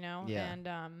empathize, Yeah.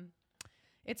 And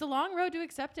it's a long road to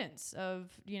acceptance of,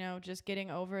 just getting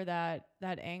over that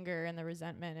anger and the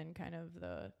resentment and kind of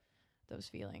those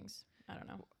feelings. I don't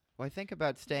know. Well, I think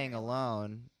about staying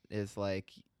alone is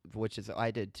like, which is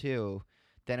I did too.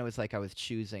 Then it was like I was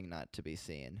choosing not to be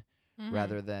seen,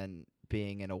 rather than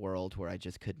being in a world where I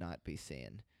just could not be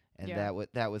seen. And Yeah.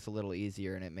 that was a little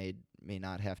easier, and it made me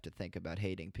not have to think about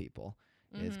hating people.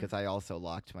 Is because I also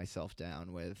locked myself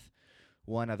down with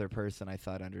one other person I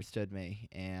thought understood me,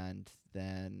 and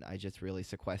then I just really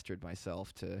sequestered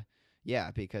myself to,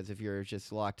 because if you're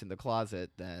just locked in the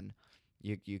closet, then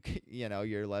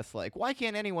you're less like, why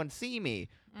can't anyone see me?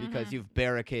 Because you've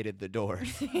barricaded the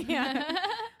doors. Yeah.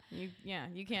 You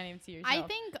can't even see yourself. I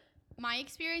think my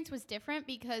experience was different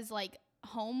because like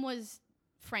home was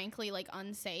frankly like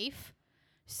unsafe.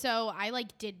 So I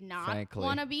like did not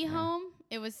want to be home.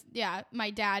 It was my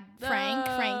dad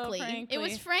frankly. It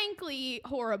was frankly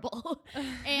horrible.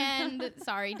 And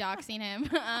sorry doxing him.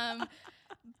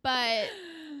 But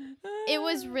it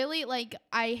was really like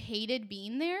I hated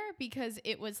being there because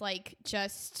it was like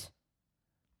just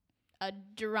a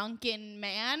drunken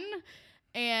man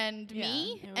and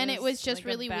me, and it was just like a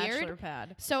really weird. bachelor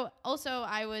pad. So also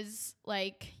I was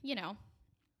like,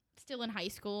 still in high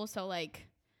school, so like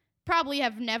probably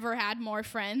have never had more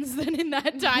friends than in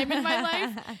that time in my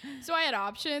life. So I had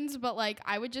options, but like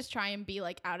I would just try and be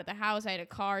like out of the house. I had a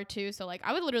car too, so like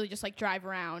I would literally just like drive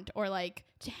around or like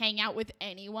to hang out with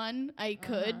anyone I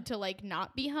could to like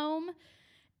not be home.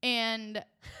 And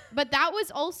but that was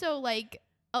also like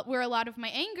where a lot of my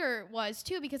anger was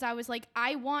too, because I was like,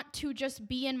 I want to just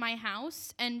be in my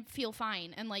house and feel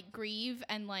fine and like grieve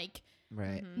and like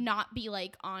Right. not be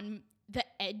like on the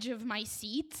edge of my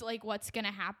seat, like what's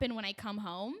gonna happen when I come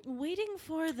home. Waiting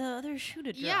for the other shoe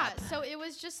to drop. Yeah, so it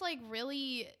was just like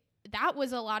really, that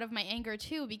was a lot of my anger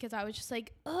too, because I was just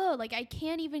like, oh, like I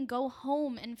can't even go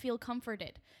home and feel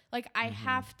comforted. Like I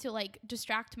have to like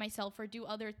distract myself or do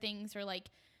other things or like,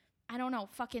 I don't know,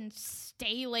 fucking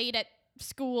stay late at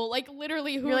school. Like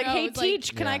literally, who You're like, hey, knows?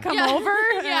 teach, can I Yeah. come Yeah. over?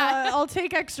 Yeah. I'll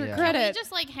take extra Yeah. Can we credit.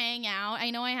 just like hang out? I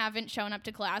know I haven't shown up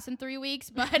to class in 3 weeks,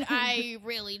 but I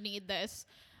really need this.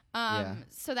 Yeah.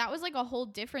 So that was like a whole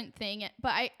different thing.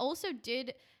 But I also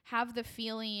did have the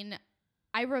feeling,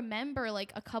 I remember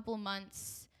like a couple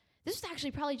months, this was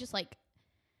actually probably just like,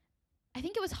 I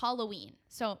think it was Halloween.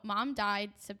 So mom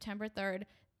died September 3rd. It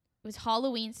was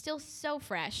Halloween, still so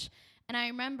fresh. And I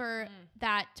remember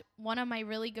that one of my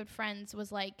really good friends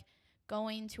was like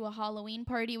going to a Halloween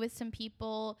party with some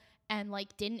people and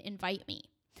like didn't invite me.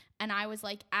 And I was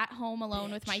like at home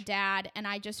alone with my dad, and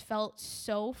I just felt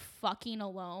so fucking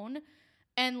alone.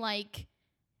 And like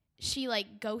she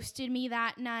like ghosted me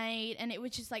that night, and it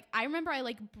was just like, I remember I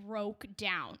like broke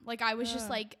down. Like I was just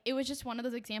like, it was just one of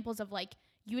those examples of like,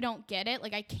 you don't get it.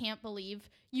 Like I can't believe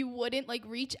you wouldn't like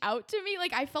reach out to me.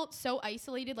 Like I felt so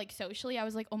isolated, like socially. I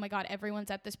was like, oh my God, everyone's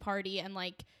at this party and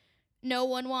like no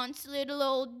one wants little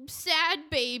old sad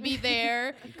baby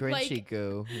there. Grinchy like,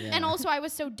 goo. Yeah. and also I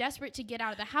was so desperate to get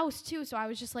out of the house too. So I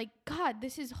was just like, God,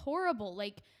 this is horrible.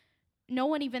 Like no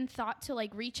one even thought to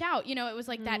like reach out. You know, it was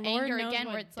like that Lord anger knows again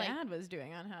what where it's like, Dad was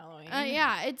doing on Halloween.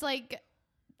 yeah, it's like,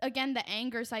 again, the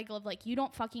anger cycle of like, you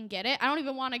don't fucking get it. I don't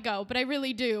even want to go, but I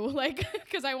really do. Like,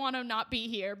 because I want to not be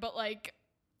here. But like,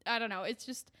 I don't know. It's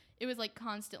just, it was like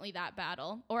constantly that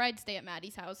battle. Or I'd stay at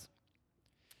Maddie's house.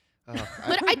 Ugh,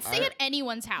 But I'd stay at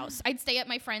anyone's house. I'd stay at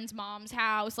my friend's mom's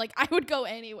house. Like, I would go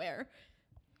anywhere.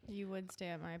 You would stay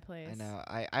at my place. I know.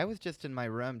 I was just in my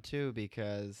room too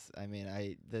because I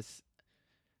mean this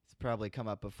has probably come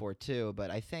up before too, but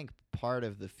I think part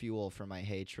of the fuel for my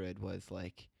hatred was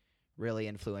like really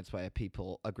influenced by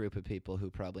a group of people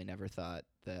who probably never thought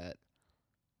that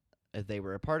they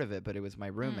were a part of it, but it was my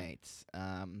roommates.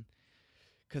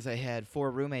 'Cause I had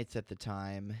 4 roommates at the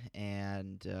time,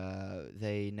 and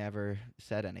they never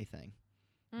said anything,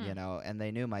 you know, and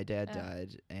they knew my dad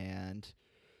died, and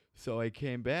so I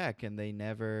came back, and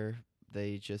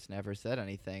they just never said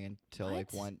anything until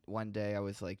like one day I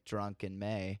was like drunk in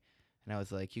May, and I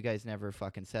was like, you guys never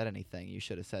fucking said anything. You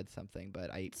should have said something, but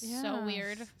I So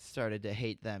weird. started to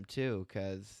hate them too,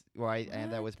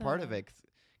 and that was part of it,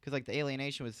 because like the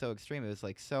alienation was so extreme. It was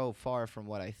like so far from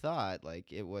what I thought.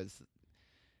 Like it was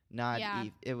not. Yeah.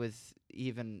 It was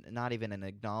not even an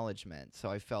acknowledgement. So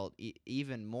I felt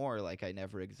even more like I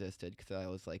never existed, because I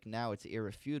was like, now it's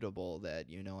irrefutable that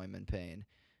I'm in pain,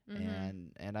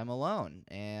 and I'm alone,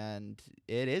 and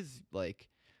it is like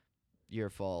your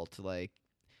fault. Like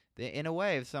in a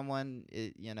way, if someone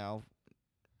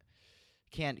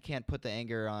can't put the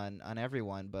anger on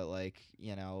everyone, but like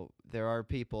there are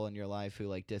people in your life who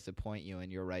like disappoint you,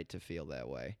 and you're right to feel that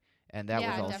way. And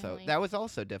that was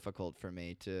also difficult for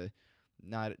me to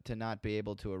not be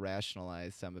able to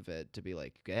rationalize some of it, to be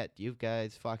like, you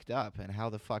guys fucked up, and how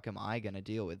the fuck am I gonna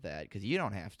deal with that? Because you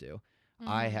don't have to.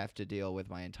 I have to deal with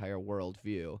my entire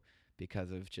worldview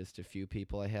because of just a few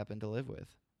people I happen to live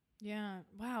with. Yeah.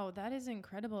 Wow, that is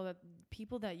incredible that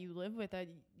people that you live with that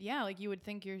like you would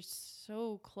think you're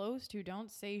so close to don't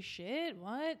say shit.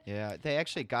 What? Yeah, they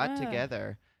actually got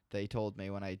together, they told me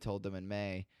when I told them in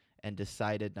May, and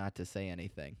decided not to say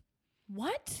anything.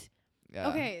 What? Yeah.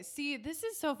 Okay, see, this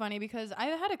is so funny because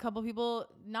I've had a couple people,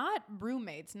 not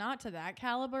roommates, not to that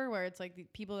caliber where it's like the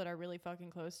people that are really fucking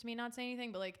close to me not say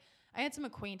anything, but like I had some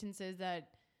acquaintances that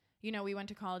we went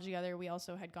to college together. We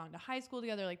also had gone to high school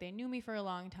together. Like, they knew me for a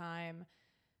long time,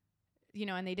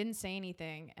 and they didn't say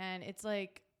anything. And it's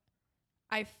like,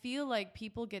 I feel like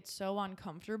people get so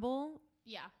uncomfortable.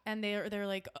 Yeah. And they're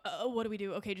like, what do we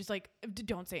do? Okay, just like,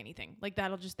 don't say anything. Like,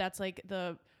 that's like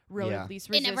the road of least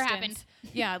resistance. It never happened.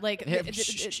 Yeah, like,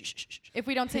 if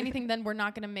we don't say anything, then we're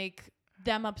not going to make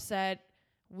them upset.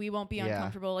 We won't be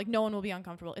uncomfortable. Like, no one will be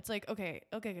uncomfortable. It's like, okay.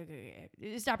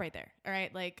 Stop right there. All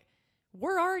right? Like,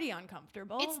 we're already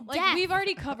uncomfortable. It's like death. We've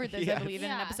already covered this, I believe,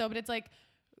 in an Yeah. episode, but it's like,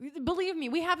 believe me,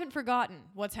 we haven't forgotten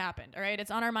what's happened. All right,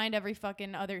 it's on our mind every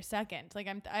fucking other second. Like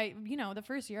the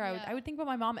first year I would think about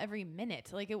my mom every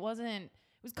minute. Like it was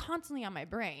constantly on my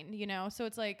brain. So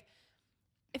it's like,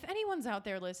 if anyone's out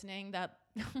there listening that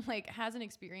like hasn't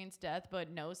experienced death but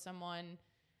knows someone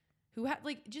who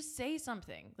just say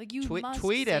something. Like you must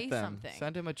tweet say at them. something.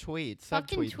 Send them a tweet.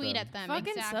 Fucking Subtweet tweet them. at them.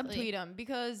 Fucking exactly. subtweet them,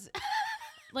 because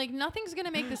like nothing's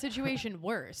gonna make the situation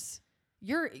worse.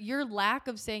 Your lack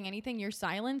of saying anything, your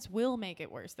silence will make it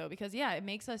worse though, because it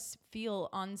makes us feel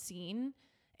unseen,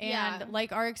 and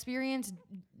like our experience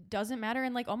doesn't matter,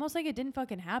 and like almost like it didn't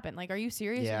fucking happen. Like, are you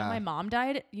serious? Yeah. My mom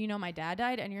died, my dad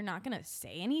died, and you're not gonna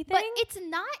say anything? But it's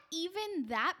not even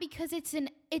that, because it's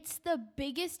the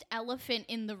biggest elephant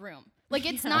in the room. Like,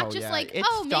 it's not Oh, just yeah. like, It's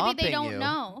maybe they stomping don't you.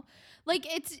 know. Like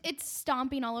it's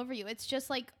stomping all over you. It's just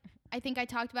like, I think I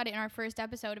talked about it in our first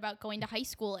episode about going to high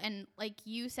school, and like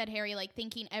you said, Harry, like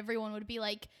thinking everyone would be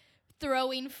like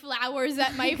throwing flowers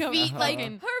at my feet, like her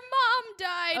mom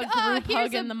died. A group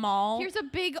hug in the mall. Here's a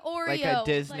big Oreo. Like a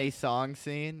Disney song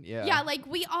scene. Yeah. Yeah, like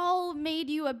we all made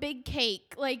you a big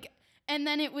cake. Like, and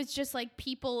then it was just like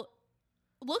people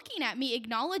looking at me,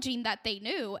 acknowledging that they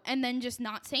knew, and then just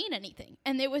not saying anything.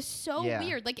 And it was so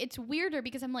weird. Like, it's weirder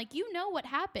because I'm like, you know what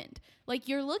happened. Like,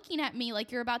 you're looking at me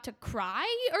like you're about to cry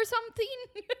or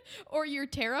something, or you're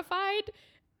terrified.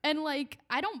 And like,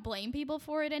 I don't blame people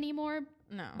for it anymore.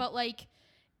 No. But like,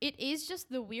 it is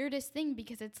just the weirdest thing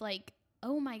because it's like,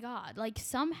 oh my God, like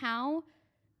somehow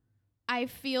I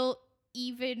feel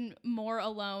even more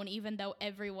alone, even though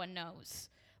everyone knows.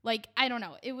 Like, I don't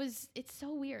know. It's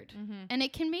so weird. Mm-hmm. And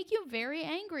it can make you very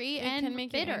angry and can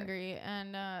make bitter. you angry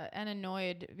and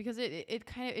annoyed because it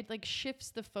kind of, it like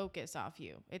shifts the focus off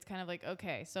you. It's kind of like,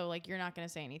 okay, so like you're not going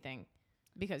to say anything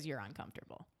because you're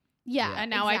uncomfortable. Yeah. And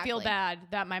now I feel bad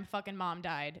that my fucking mom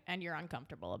died and you're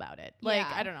uncomfortable about it. Like,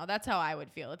 I don't know. That's how I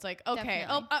would feel. It's like, okay,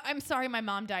 Definitely. I'm sorry my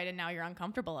mom died and now you're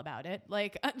uncomfortable about it.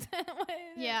 Like,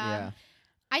 yeah.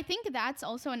 I think that's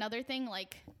also another thing.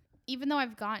 Like, even though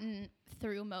I've gotten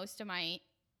through most of my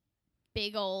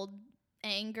big old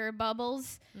anger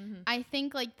bubbles, I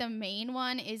think like the main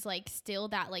one is like still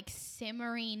that like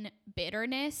simmering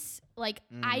bitterness. Like,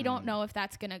 I don't know if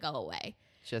that's going to go away.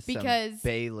 Just because some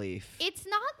bay leaf. It's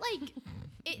not like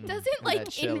it doesn't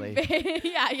like invade.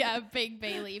 Big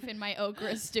bay leaf in my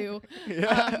okra stew.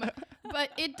 But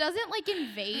it doesn't like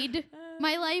invade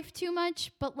my life too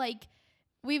much. But like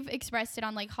we've expressed it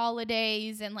on like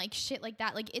holidays and like shit like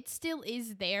that. Like it still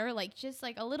is there. Like just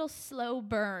like a little slow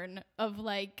burn of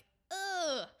like,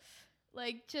 ugh,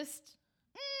 like just.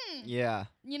 Yeah.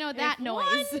 You know that it's noise.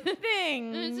 One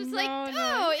thing. It's just no,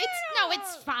 like,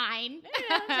 it's fine.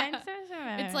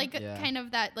 It's like kind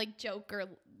of that like Joker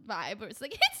vibe where it's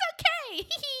like, it's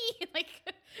okay. Like,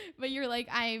 but you're like,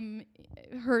 I'm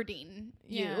hurting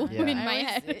you in my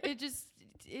head.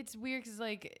 It's weird because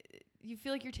like you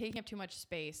feel like you're taking up too much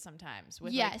space sometimes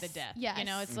with yes, like the death. Yes. You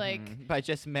know, it's like by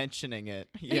just mentioning it.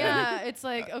 Yeah, it's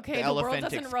like, okay, the world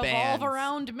doesn't revolve expands.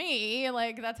 around me.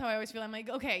 Like that's how I always feel. I'm like,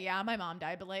 okay, yeah, my mom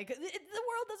died, but like the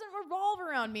world doesn't revolve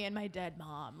around me and my dead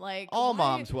mom. Like all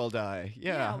moms will die.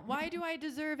 Yeah. Why do I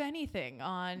deserve anything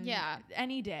on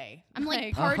any day? I'm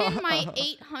like, pardon my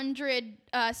 800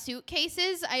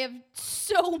 suitcases. I have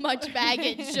so much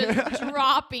baggage just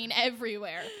dropping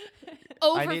everywhere.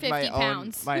 Over 50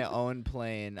 pounds. My own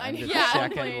plane. I'm just Yeah.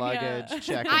 checking Plane, luggage,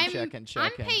 checking.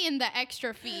 I'm paying the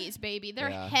extra fees, baby.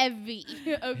 They're heavy.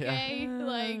 Okay,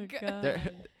 like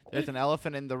there's an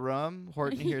elephant in the room.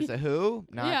 Horton hears a who?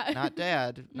 Not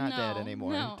dad. Not dad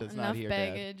anymore. No. Does Enough not hear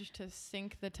baggage to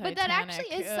sink the Titanic. But that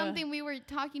actually is something we were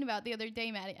talking about the other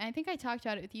day, Maddie. I think I talked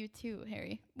about it with you too,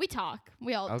 Harry. We talk.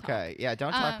 We all talk. Okay. Yeah.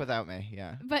 Don't talk without me.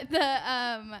 Yeah. But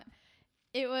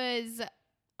it was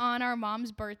on our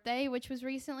mom's birthday, which was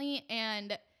recently,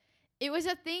 and it was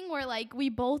a thing where like we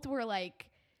both were like,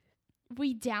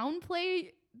 we downplay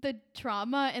the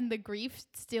trauma and the grief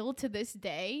still to this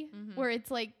day, where it's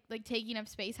like taking up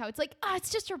space, how it's like, it's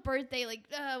just her birthday, like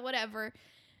whatever,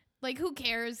 like who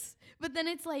cares. But then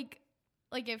it's like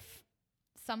if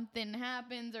something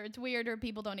happens or it's weird or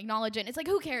people don't acknowledge it, it's like,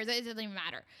 who cares, it doesn't even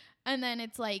matter. And then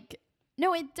it's like,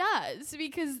 no, it does,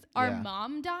 because our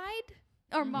mom died.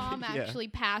 Our mom actually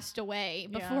passed away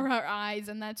before our eyes,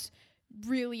 and that's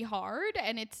really hard,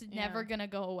 and it's never gonna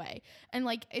go away. And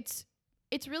like it's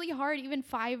really hard, even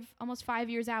almost 5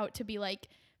 years out, to be like,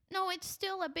 no, it's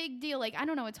still a big deal. Like, I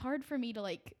don't know, it's hard for me to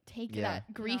like take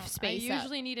that grief space. I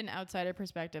usually need an outsider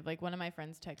perspective. Like one of my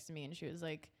friends texted me and she was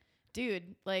like, dude,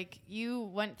 like you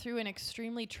went through an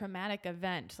extremely traumatic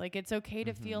event. Like it's okay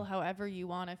to feel however you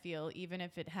want to feel, even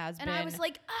if it has been. And I was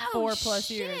like, 4+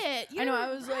 years. I know. I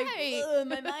was right. like,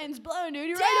 my mind's blown, dude.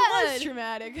 You're right. It was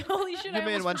traumatic. Holy shit! You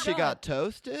mean when she got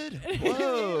toasted?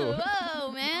 Whoa.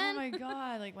 Whoa, man. Oh my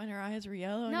god! Like when her eyes were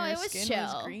yellow and no, her it was skin chill.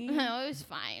 was green. No, it was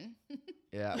fine.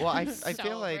 Yeah. Well, I So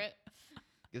feel like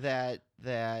it.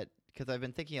 that because I've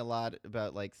been thinking a lot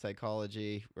about like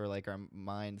psychology or like our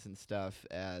minds and stuff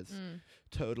as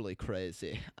totally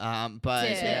crazy.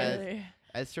 But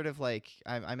as sort of like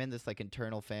I'm in this like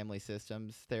internal family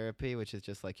systems therapy, which is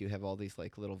just like you have all these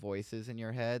like little voices in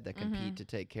your head that compete to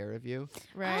take care of you.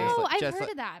 Right. Oh, I've heard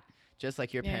of that. Just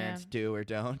like your parents do or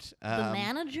don't. The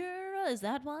manager, is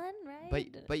that one,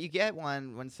 right? But you get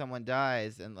one when someone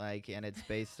dies, and it's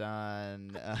based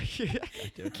on.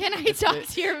 Can I talk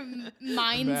to your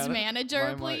mind's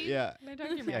manager, please? Yeah. Can I talk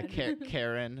to your manager?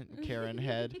 Karen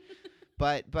head.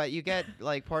 But you get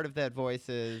like part of that voice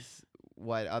is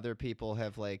what other people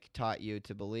have like taught you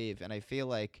to believe. And I feel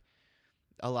like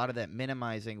a lot of that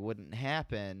minimizing wouldn't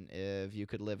happen if you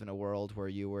could live in a world where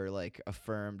you were like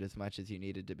affirmed as much as you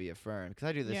needed to be affirmed. Because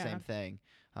I do the Yeah. same thing.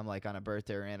 I'm like on a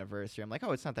birthday or anniversary, I'm like,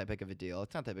 oh, it's not that big of a deal.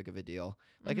 It's not that big of a deal.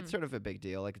 Like it's sort of a big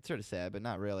deal. Like it's sort of sad, but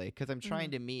not really. Because I'm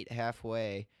trying to meet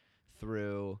halfway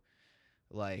through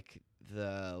like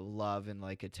the love and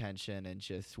like attention and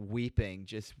just weeping,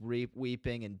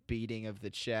 weeping and beating of the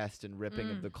chest and ripping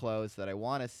of the clothes that I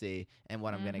want to see and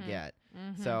what I'm going to get.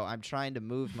 So I'm trying to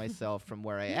move myself from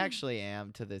where I actually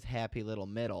am to this happy little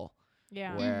middle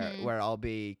Yeah. where I'll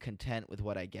be content with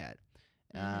what I get.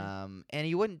 And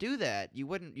you wouldn't do that. You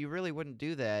really wouldn't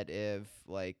do that if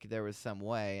like there was some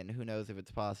way, and who knows if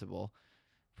it's possible.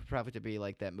 Probably to be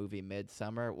like that movie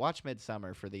Midsummer. Watch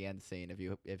Midsummer for the end scene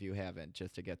if you haven't,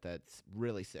 just to get that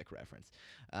really sick reference.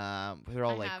 They're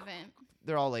all I like haven't.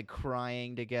 they're all like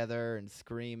crying together and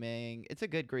screaming. It's a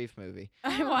good grief movie.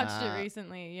 I watched it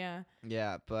recently. Yeah.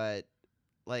 Yeah, but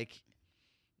like,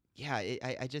 yeah,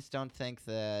 I just don't think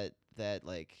that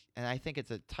like, and I think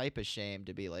it's a type of shame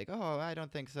to be like, oh, I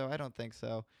don't think so. I don't think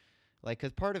so. Like,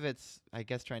 'cause part of it's, I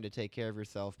guess, trying to take care of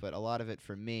yourself, but a lot of it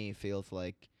for me feels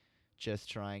like just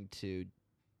trying to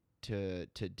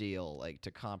deal, like to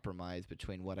compromise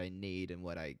between what I need and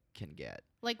what I can get.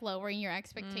 Like lowering your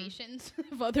expectations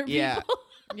of other Yeah. people.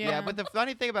 Yeah, but the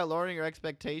funny thing about lowering your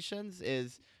expectations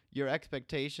is your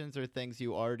expectations are things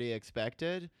you already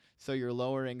expected, so you're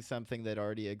lowering something that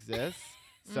already exists.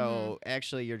 So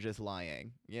actually you're just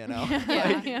lying, you know?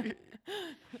 Yeah. Yeah.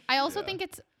 I also Yeah. think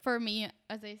it's, for me,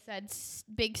 as I said,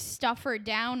 big stuffer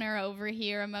downer over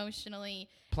here emotionally.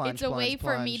 Plunge, it's a way plunge,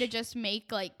 for me to plunge. just make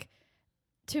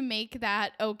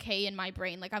that okay in my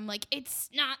brain. Like I'm like, it's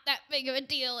not that big of a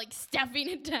deal, like stuffing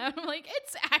it down. I'm like,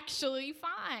 it's actually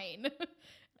fine.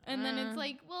 And then it's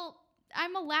like, well,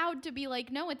 I'm allowed to be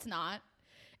like, no, it's not.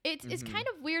 It's kind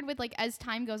of weird with like as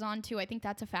time goes on too. I think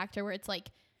that's a factor where it's like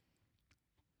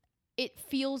it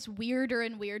feels weirder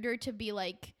and weirder to be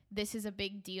like, this is a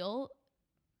big deal.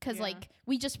 Cause Yeah. like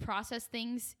we just process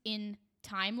things in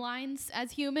timelines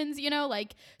as humans, you know,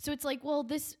 like, so it's like, well,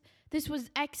 this was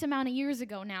X amount of years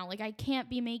ago now. Like I can't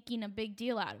be making a big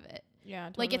deal out of it. Yeah.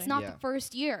 Totally. Like it's not Yeah. the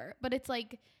first year, but it's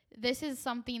like, this is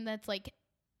something that's like,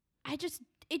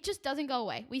 it just doesn't go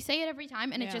away. We say it every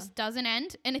time and it Yeah. just doesn't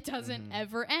end, and it doesn't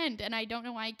ever end. And I don't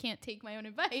know why I can't take my own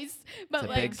advice, but It's a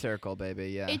like big circle, baby.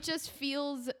 Yeah. it just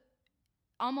feels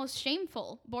almost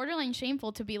shameful, borderline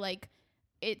shameful to be like,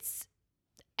 it's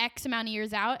X amount of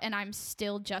years out and I'm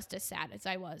still just as sad as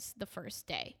I was the first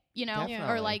day, you know, Definitely,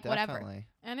 or like whatever. definitely.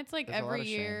 And it's like There's a lot every of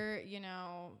shame. year, you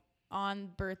know, on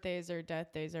birthdays or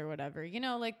death days or whatever, you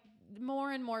know, like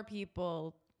more and more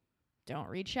people don't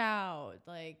reach out.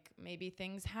 Like maybe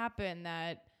things happen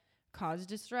that cause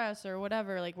distress or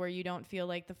whatever, like where you don't feel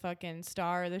like the fucking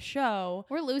star of the show.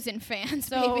 We're losing fans,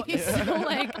 So, baby. so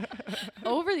like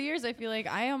over the years, I feel like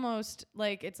I almost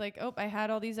like, it's like, oh, I had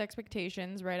all these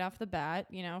expectations right off the bat,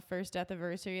 you know, first death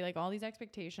anniversary, like all these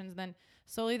expectations. Then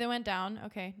slowly they went down.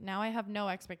 Okay, now I have no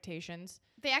expectations.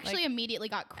 They actually immediately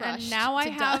got crushed. And now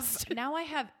to dust. now I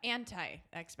have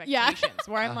expectations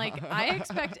where I'm like, I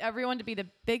expect everyone to be the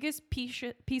biggest piece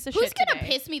of Who's shit gonna today,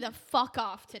 piss me the fuck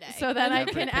off today? so that I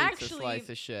Every can pizza actually slice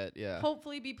of shit. Yeah.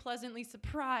 hopefully be pleasantly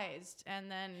surprised and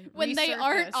then when they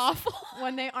aren't resurface awful.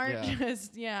 when they aren't Yeah.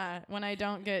 just when I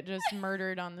don't get just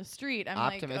murdered on the street. I'm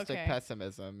Optimistic like, okay.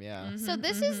 pessimism. Yeah. So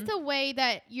this is the way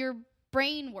that your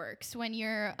brain works when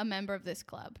you're a member of this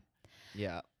club.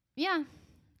 Yeah. Yeah.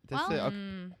 This Well, is,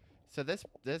 okay. So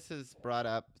this has brought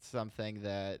up something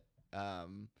that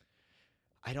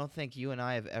I don't think you and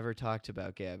I have ever talked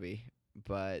about, Gabby.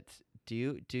 But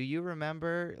do you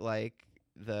remember like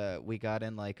we got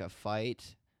in like a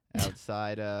fight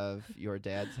outside of your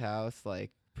dad's house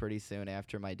like pretty soon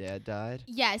after my dad died?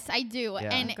 Yes, I do.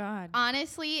 Yeah. And Oh God.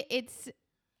 honestly,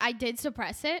 I did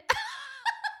suppress it.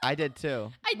 I did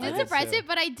too. I did What? suppress too. it,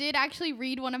 but I did actually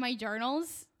read one of my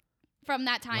journals from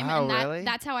that time, Wow, and really?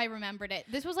 that's how I remembered it.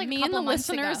 This was like Me a and couple the months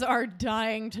listeners ago. are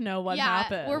dying to know what yeah,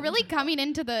 happened. we're really coming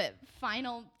into the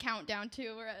final countdown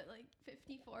too. We're at like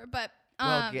 54, but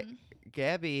Well,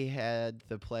 Gabby had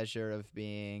the pleasure of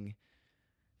being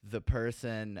the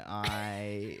person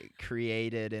I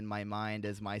created in my mind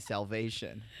as my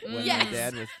salvation when my Yes.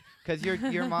 dad was, because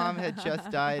your mom had just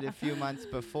died a few months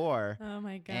before. Oh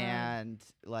my God. And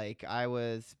like I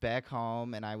was back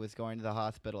home and I was going to the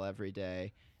hospital every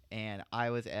day and I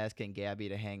was asking Gabby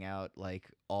to hang out like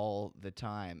all the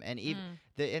time. And even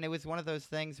and it was one of those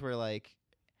things where like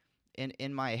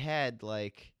in my head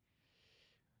like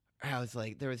I was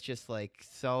like there was just like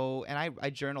so and I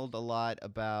journaled a lot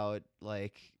about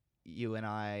like you and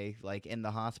I like in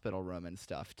the hospital room and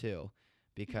stuff too,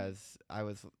 because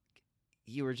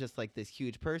you were just like this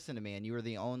huge person to me, and you were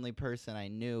the only person I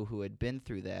knew who had been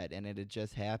through that, and it had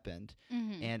just happened.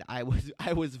 Mm-hmm. And I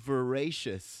was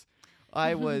voracious.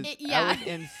 I was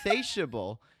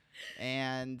insatiable.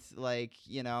 And like,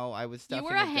 I was stuffing You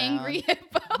were a it down. hangry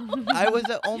hippo. I was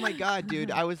oh my God,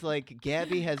 dude. I was like,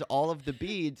 Gabby has all of the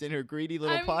beads in her greedy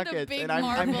little I'm the pockets, big and I'm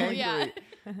marble, hangry. yeah.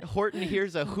 Horton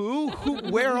hears a who?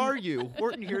 Where are you?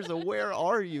 Horton hears a where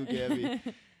are you, Gabby?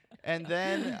 And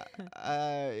then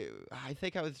I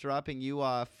think I was dropping you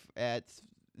off at.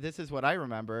 This is what I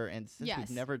remember, and since Yes. we've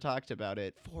never talked about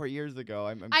it, 4 years ago,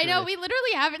 I'm I know, sure we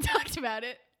literally haven't talked about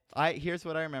it. here's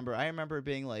what I remember. I remember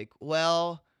being like,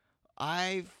 well,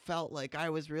 I felt like I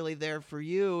was really there for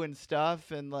you and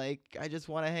stuff, and like I just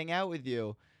want to hang out with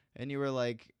you. And you were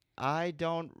like, I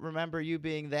don't remember you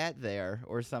being that there,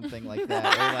 or something like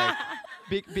that.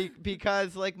 Or like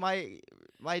because like my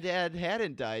dad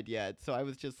hadn't died yet, so I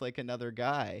was just like another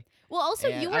guy. Well, also,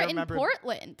 And you I were in remember-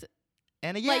 Portland.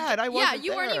 And Like, and I wasn't yeah,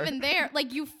 you there. weren't even there.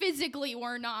 Like, you physically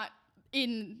were not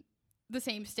in the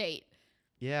same state.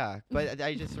 Yeah, but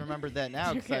I just remembered that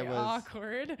now because Okay, I was.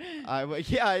 awkward.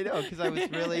 Yeah, I know, because I was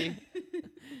really.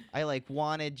 I like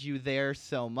wanted you there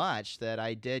so much that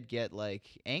I did get like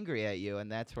angry at you,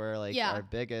 and that's where like Yeah. our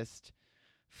biggest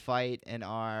fight in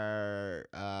our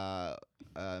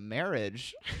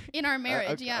marriage. In our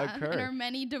marriage, occurred. in our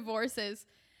many divorces.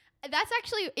 That's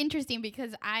actually interesting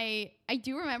because I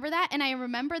do remember that, and I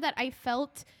remember that I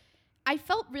felt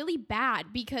really bad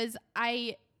because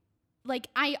I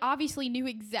obviously knew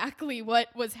exactly what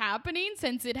was happening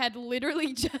since it had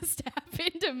literally just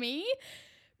happened to me.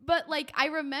 But like I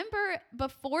remember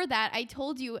before that I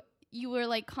told you were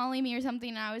like calling me or something,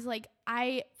 and I was like,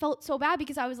 I felt so bad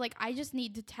because I was like, I just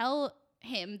need to tell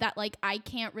him that like I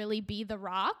can't really be The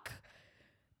Rock.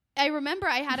 I remember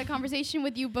I had a conversation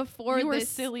with you before You were this.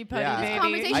 silly putty, Yeah. This baby.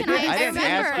 conversation, I I didn't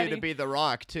remember. ask you to be The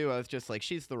Rock too. I was just like,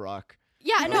 she's The Rock.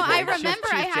 Yeah, no, I Like, she's- remember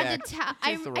I she's had jacked. to tell.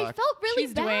 I She's The I Rock. felt really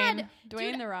She's bad.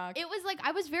 Dwayne Dude, The Rock. It was like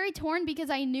I was very torn because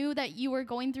I knew that you were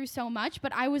going through so much,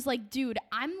 but I was like, dude,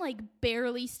 I'm like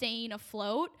barely staying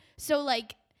afloat. So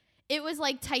like, it was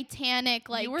like Titanic.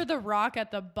 Like you were the rock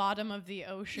at the bottom of the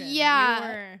ocean. Yeah.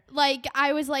 You were. Like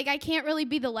I was like, I can't really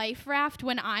be the life raft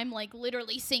when I'm like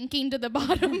literally sinking to the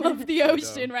bottom of the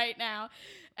ocean right now.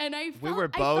 And I felt, We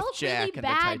were I both felt Jack really in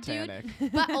bad, the Titanic.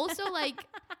 dude. But also like,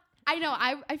 I know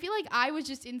I feel like I was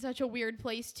just in such a weird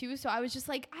place too. So I was just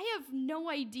like, I have no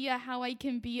idea how I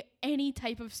can be any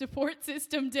type of support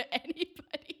system to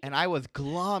anybody. And I was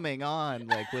glomming on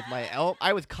like with my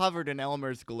I was covered in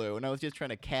Elmer's glue, and I was just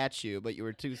trying to catch you, but you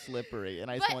were too slippery,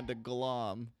 and I just But- wanted to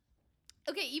glom.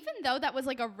 Okay, even though that was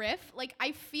like a riff, like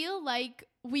I feel like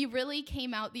we really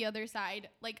came out the other side.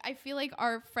 Like I feel like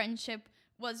our friendship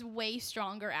was way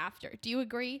stronger after. Do you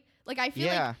agree? Like I feel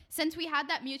Yeah. like since we had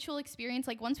that mutual experience,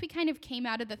 like once we kind of came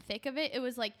out of the thick of it, it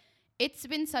was like it's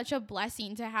been such a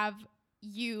blessing to have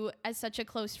you as such a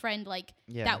close friend, like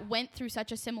Yeah. that went through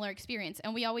such a similar experience.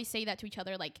 And we always say that to each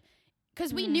other, like,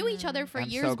 because we knew each other for I'm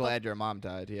years. so glad your mom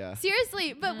died. Yeah.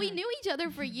 Seriously, but we knew each other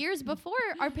for years before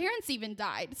our parents even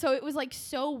died. So it was like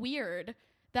so weird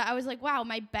that I was like, wow,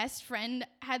 my best friend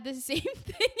had the same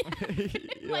thing happen,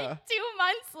 Yeah. like 2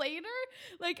 months later.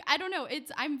 Like, I don't know.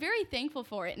 I'm very thankful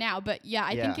for it now. But yeah,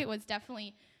 I think Yeah. it was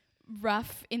definitely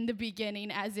rough in the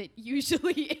beginning, as it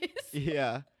usually is.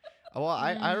 Yeah. Well,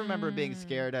 I remember being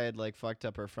scared I had like fucked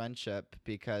up our friendship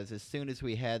because as soon as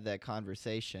we had that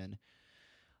conversation,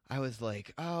 I was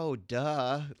like, oh,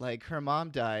 duh. Like her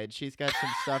mom died. She's got some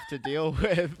stuff to deal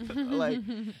with. Like,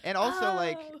 and also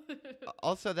like,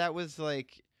 also that was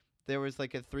like, there was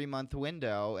like a 3-month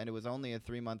window, and it was only a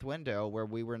 3-month window where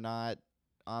we were not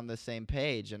on the same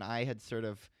page. And I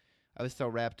was so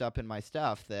wrapped up in my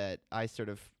stuff that I sort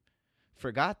of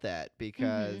forgot that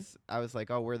because I was like,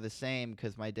 oh, we're the same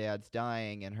because my dad's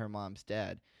dying and her mom's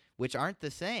dead, which aren't the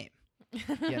same,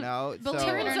 you know? Believe so,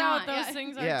 it or Turns not, out those yeah.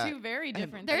 things Yeah. are two very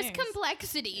different There's things.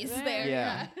 complexities Yeah. there.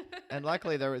 Yeah. And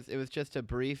luckily it was just a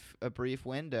brief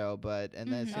window, but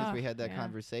and then as soon as we Oh, had that yeah.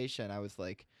 conversation, I was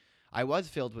like, I was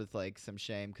filled with like some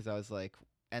shame because I was like,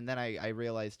 and then I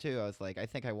realized too, I was like, I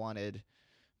think I wanted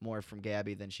more from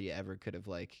Gabby than she ever could have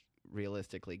like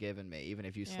realistically given me, even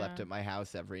if you slept Yeah. at my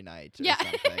house every night or Yeah.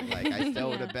 something. Like I still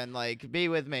would have been like, be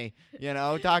with me, you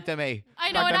know, talk to me.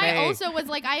 I know, talk and to I me. also was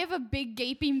like, I have a big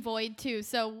gaping void too.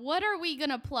 So what are we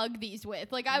gonna plug these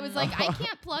with? Like, I was like, I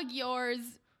can't plug yours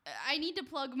I need to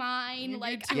plug mine.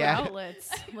 Like, two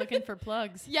outlets looking for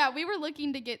plugs. Yeah, we were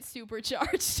looking to get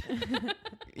supercharged.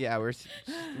 Yeah,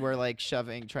 we're like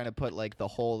trying to put like the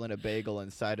hole in a bagel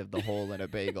inside of the hole in a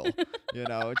bagel. You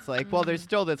know, it's like, well, there's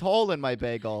still this hole in my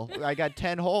bagel. I got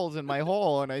 10 holes in my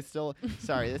hole, and I still.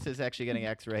 Sorry, this is actually getting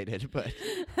X-rated, but.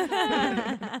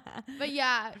 But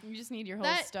yeah, you just need your whole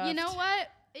that, stuff. you know what?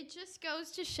 It just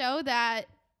goes to show that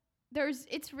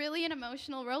it's really an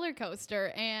emotional roller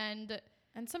coaster, and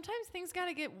sometimes things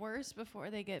gotta get worse before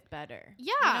they get better.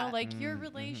 Yeah. You know, like your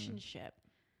relationship.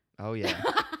 Oh yeah.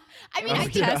 I mean, Oh, I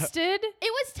yeah. Tested. It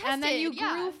was tested, And then you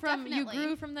yeah, grew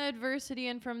from the adversity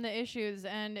and from the issues,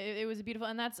 and it was beautiful.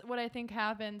 And that's what I think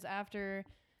happens after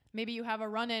maybe you have a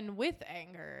run-in with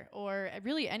anger or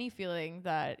really any feeling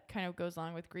that kind of goes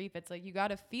along with grief. It's like you got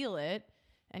to feel it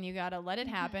and you got to let it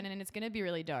happen, and it's going to be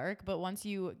really dark. But once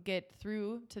you get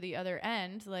through to the other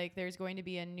end, like there's going to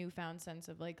be a newfound sense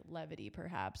of like levity,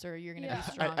 perhaps, or you're going to be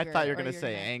stronger. I thought you were going to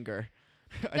say anger.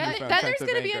 Then there's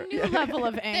going to be a new level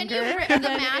of anger. Then you rip and the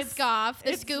then mask off,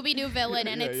 the Scooby-Doo villain,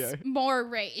 and it's more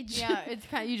rage. Yeah, it's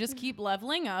kind of, you just keep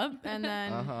leveling up, and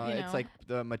then you know. It's like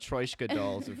the Matryoshka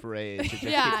dolls of rage. It just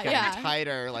Yeah, keeps getting yeah.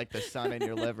 tighter, like the sun in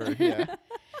your liver. Yeah.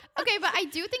 Okay, but I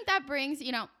do think that brings,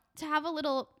 to have a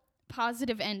little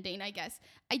positive ending, I guess.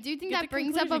 I do think Get that the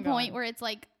brings up a conclusion point going. where it's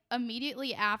like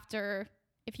immediately after,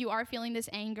 if you are feeling this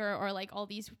anger or like all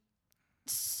these,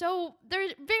 so they're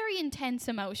very intense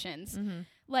emotions.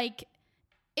 Like,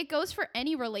 it goes for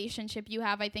any relationship you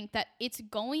have. I think that it's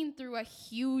going through a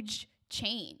huge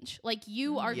change. Like,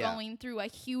 you are going through a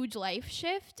huge life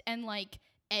shift, and like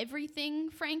everything,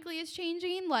 frankly, is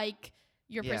changing. Like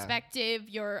your perspective,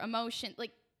 your emotion,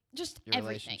 like just Your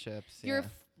everything. relationships. Your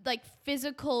like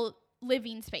physical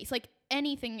living space, like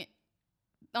anything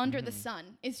under the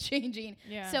sun is changing.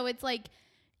 Yeah. So it's like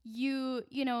your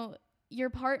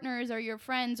partners or your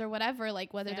friends or whatever,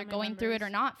 like whether they're going through it or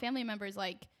not, family members,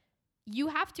 like you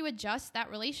have to adjust that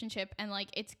relationship, and like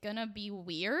it's gonna be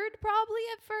weird probably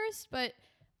at first, but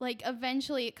like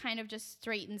eventually it kind of just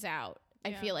straightens out.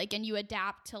 I feel like, and you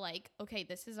adapt to like, okay,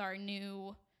 this is our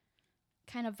new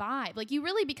kind of vibe. Like you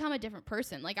really become a different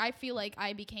person. Like I feel like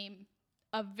I became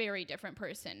a very different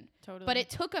person. Totally. But it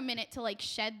took a minute to like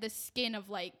shed the skin of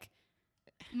like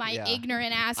my Yeah.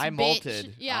 ignorant ass I bitch.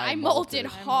 molted. Yeah, I I molted molted.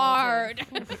 hard.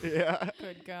 Yeah.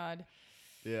 Good God.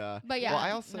 Yeah. But yeah. Well,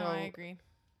 I also. No, I agree.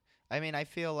 I mean, I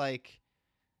feel like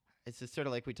it's just sort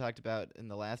of like we talked about in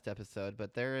the last episode,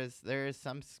 but there is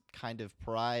some kind of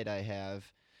pride I have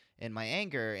in my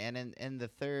anger, and in the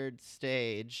third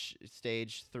stage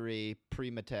 3,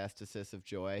 pre-metastasis of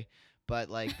joy, but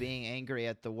like being angry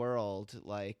at the world,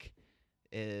 like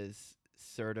is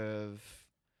sort of,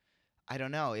 I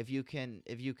don't know, if you can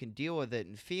deal with it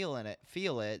and feel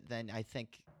it, then I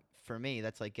think for me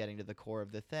that's like getting to the core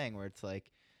of the thing, where it's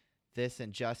like, this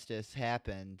injustice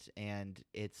happened and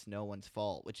it's no one's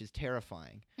fault, which is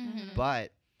terrifying. Mhm.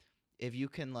 But if you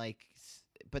can like,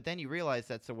 but then you realize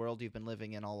that's the world you've been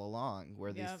living in all along,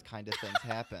 where these kind of things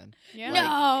happen. Yeah. Like,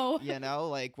 No. you know,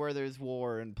 like where there's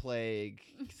war and plague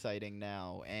exciting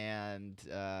now, and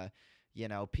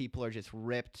people are just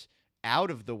ripped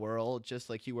out of the world, just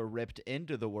like you were ripped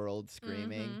into the world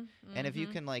screaming. And if you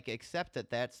can like accept that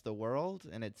that's the world,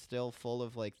 and it's still full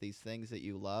of like these things that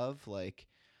you love, like,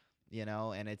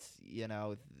 and it's,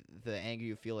 the anger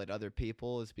you feel at other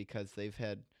people is because they've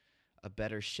had a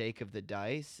better shake of the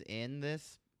dice in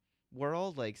this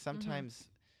world. Like sometimes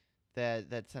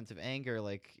that sense of anger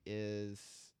like is,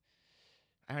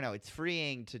 I don't know, it's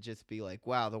freeing to just be like,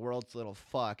 wow, the world's a little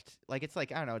fucked. Like it's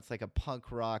like, I don't know, it's like a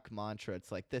punk rock mantra.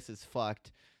 It's like, this is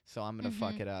fucked, so I'm gonna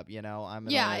fuck it up. I'm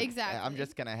gonna exactly. I'm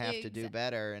just gonna have to do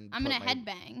better, and I'm gonna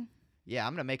headbang. Yeah,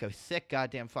 I'm gonna make a sick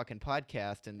goddamn fucking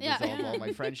podcast and resolve all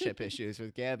my friendship issues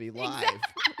with Gabby live.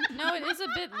 No, it is a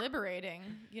bit liberating,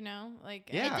 like,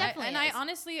 Yeah. It definitely and I is.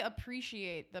 honestly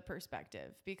appreciate the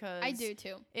perspective, because I do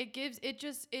too.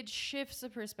 it shifts the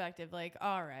perspective. Like,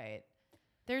 all right,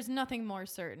 there's nothing more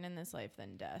certain in this life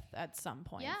than death at some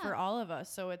point for all of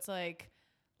us. So it's like,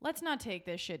 let's not take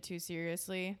this shit too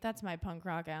seriously. That's my punk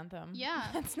rock anthem. Yeah.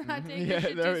 Let's not take Yeah, this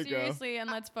shit there too we go. seriously, and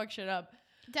let's fuck shit up.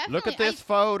 Definitely. Look at this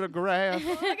photograph.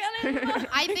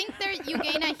 I think you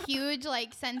gain a huge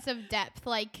like sense of depth.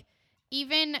 Like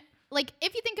even like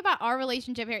if you think about our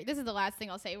relationship here, this is the last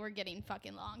thing I'll say. We're getting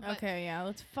fucking long. But, Okay, yeah,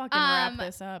 let's fucking wrap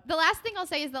this up. The last thing I'll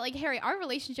say is that like Harry, our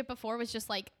relationship before was just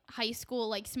like high school,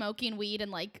 like smoking weed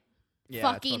and like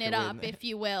fucking it up, if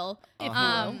you will.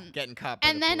 Getting caught by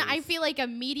And the then police. I feel like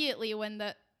immediately when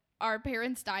our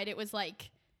parents died, it was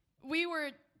like we were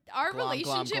our Glom, glom,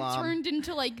 relationship glom. turned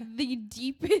into like the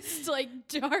deepest, like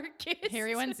darkest.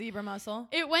 Harry went zebra muscle.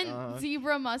 It went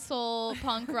zebra muscle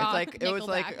punk rock. It was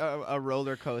like Nickelback. a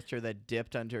roller coaster that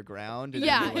dipped underground. And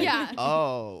Yeah, then you're like, yeah.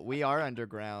 Oh, we are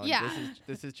underground. Yeah.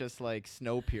 This is just like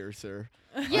Snowpiercer.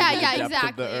 Yeah, under the yeah, depths exactly.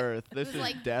 Of the earth. It This was is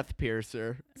like- Death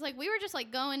Piercer. It's like we were just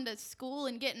like going to school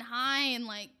and getting high and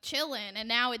like chilling, and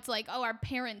now it's like, oh, our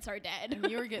parents are dead. And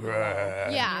you were getting low. Yeah.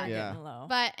 You were Yeah. getting low.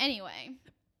 But anyway,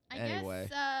 I Anyway.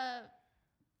 guess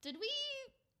did we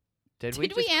Did we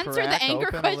just answer the crack anger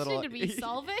open a question? little- Did we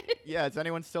solve it? Yeah, is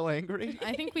anyone still angry?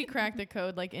 I think we cracked the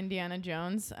code like Indiana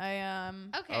Jones. Okay.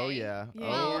 Oh yeah. Yeah.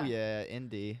 Oh yeah,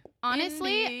 Indy.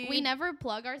 Honestly, Indy. we never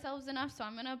plug ourselves enough, so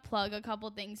I'm gonna plug a couple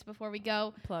things before we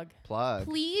go. Plug. Plug.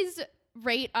 Please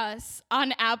rate us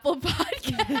on Apple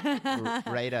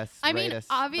Podcasts. Rate us. I rate mean, us.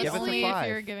 obviously- Give us Only a if 5.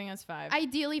 you're giving us 5.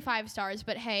 Ideally 5 stars,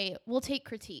 but hey, we'll take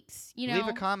critiques. You know, Leave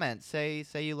a comment. Say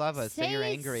you love us. Say you're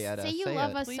angry at us. Say you say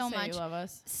love it. us Please so say much. you love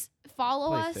us. Follow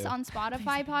Please us do. on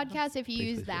Spotify podcast if you Please,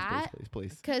 use please, that.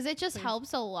 Please. Because it just Please.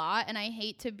 helps a lot, and I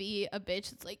hate to be a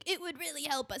bitch. It's like, it would really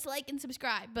help us like and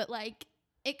subscribe, but like,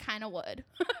 it kind of would.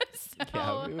 So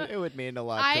Yeah, it would mean a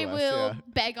lot I to us. will Yeah.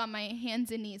 beg on my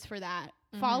hands and knees for that.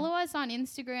 Mhm. Follow us on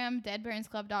Instagram,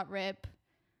 deadparentsclub.rip.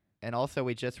 And also,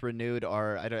 we just renewed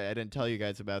our. I didn't tell you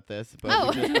guys about this, but Oh.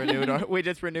 we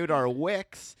just renewed our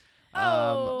Wix.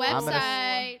 Oh, I'm gonna,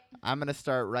 Website. I'm gonna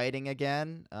start writing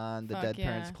again on the Fuck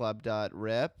yeah.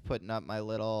 deadparentsclub.rip, putting up my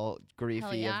little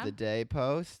griefy yeah. of the day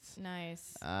posts.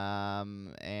 Nice.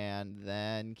 And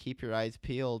then keep your eyes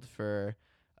peeled for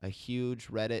a huge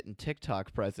Reddit and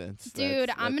TikTok presence.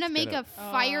 Dude, I'm that's gonna make a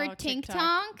fire Oh, tink TikTok.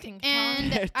 tonk, Tink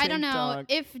and tonk. I don't Tink know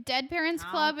tonk. if Dead Parents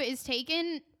Tonk. Club is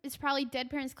taken. It's probably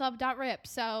deadparentsclub.rip.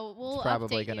 So we'll It's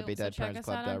probably update gonna you. be So Dead check Parents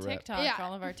us out on Club.rip. TikTok, Yeah.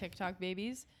 all of our TikTok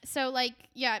babies. So like,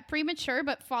 yeah, premature,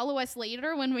 but follow us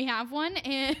later when we have one,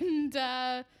 and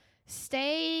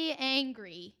stay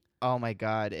angry. Oh my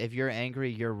God! If you're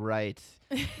angry, you're right.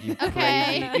 You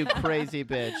Okay. crazy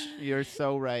bitch. You're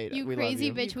so right. You we crazy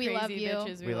love you. bitch, we love crazy you.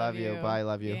 bitches, We love you. Bye,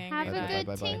 love you. Be angry Have about a it. good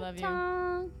bye, bye. tink Love you.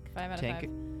 tonk. 5 out of Tank,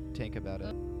 5. tank about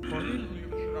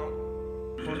it.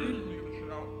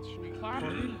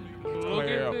 Look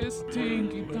at this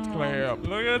tinky clap.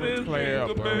 Look at this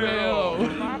tinky bell.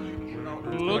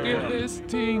 Look at this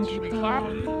tinky clap.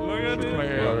 Look at this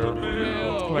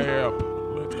bell. Clap.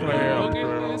 Let's clap. Look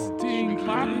at this tinky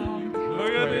clap.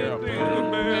 Look at this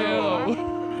tinky bell.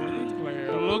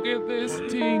 Look at this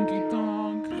tinky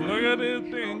tonk. Look at this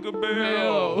tinky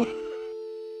bell.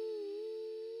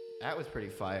 That was pretty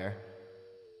fire.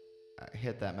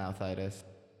 Hit that mouthitis.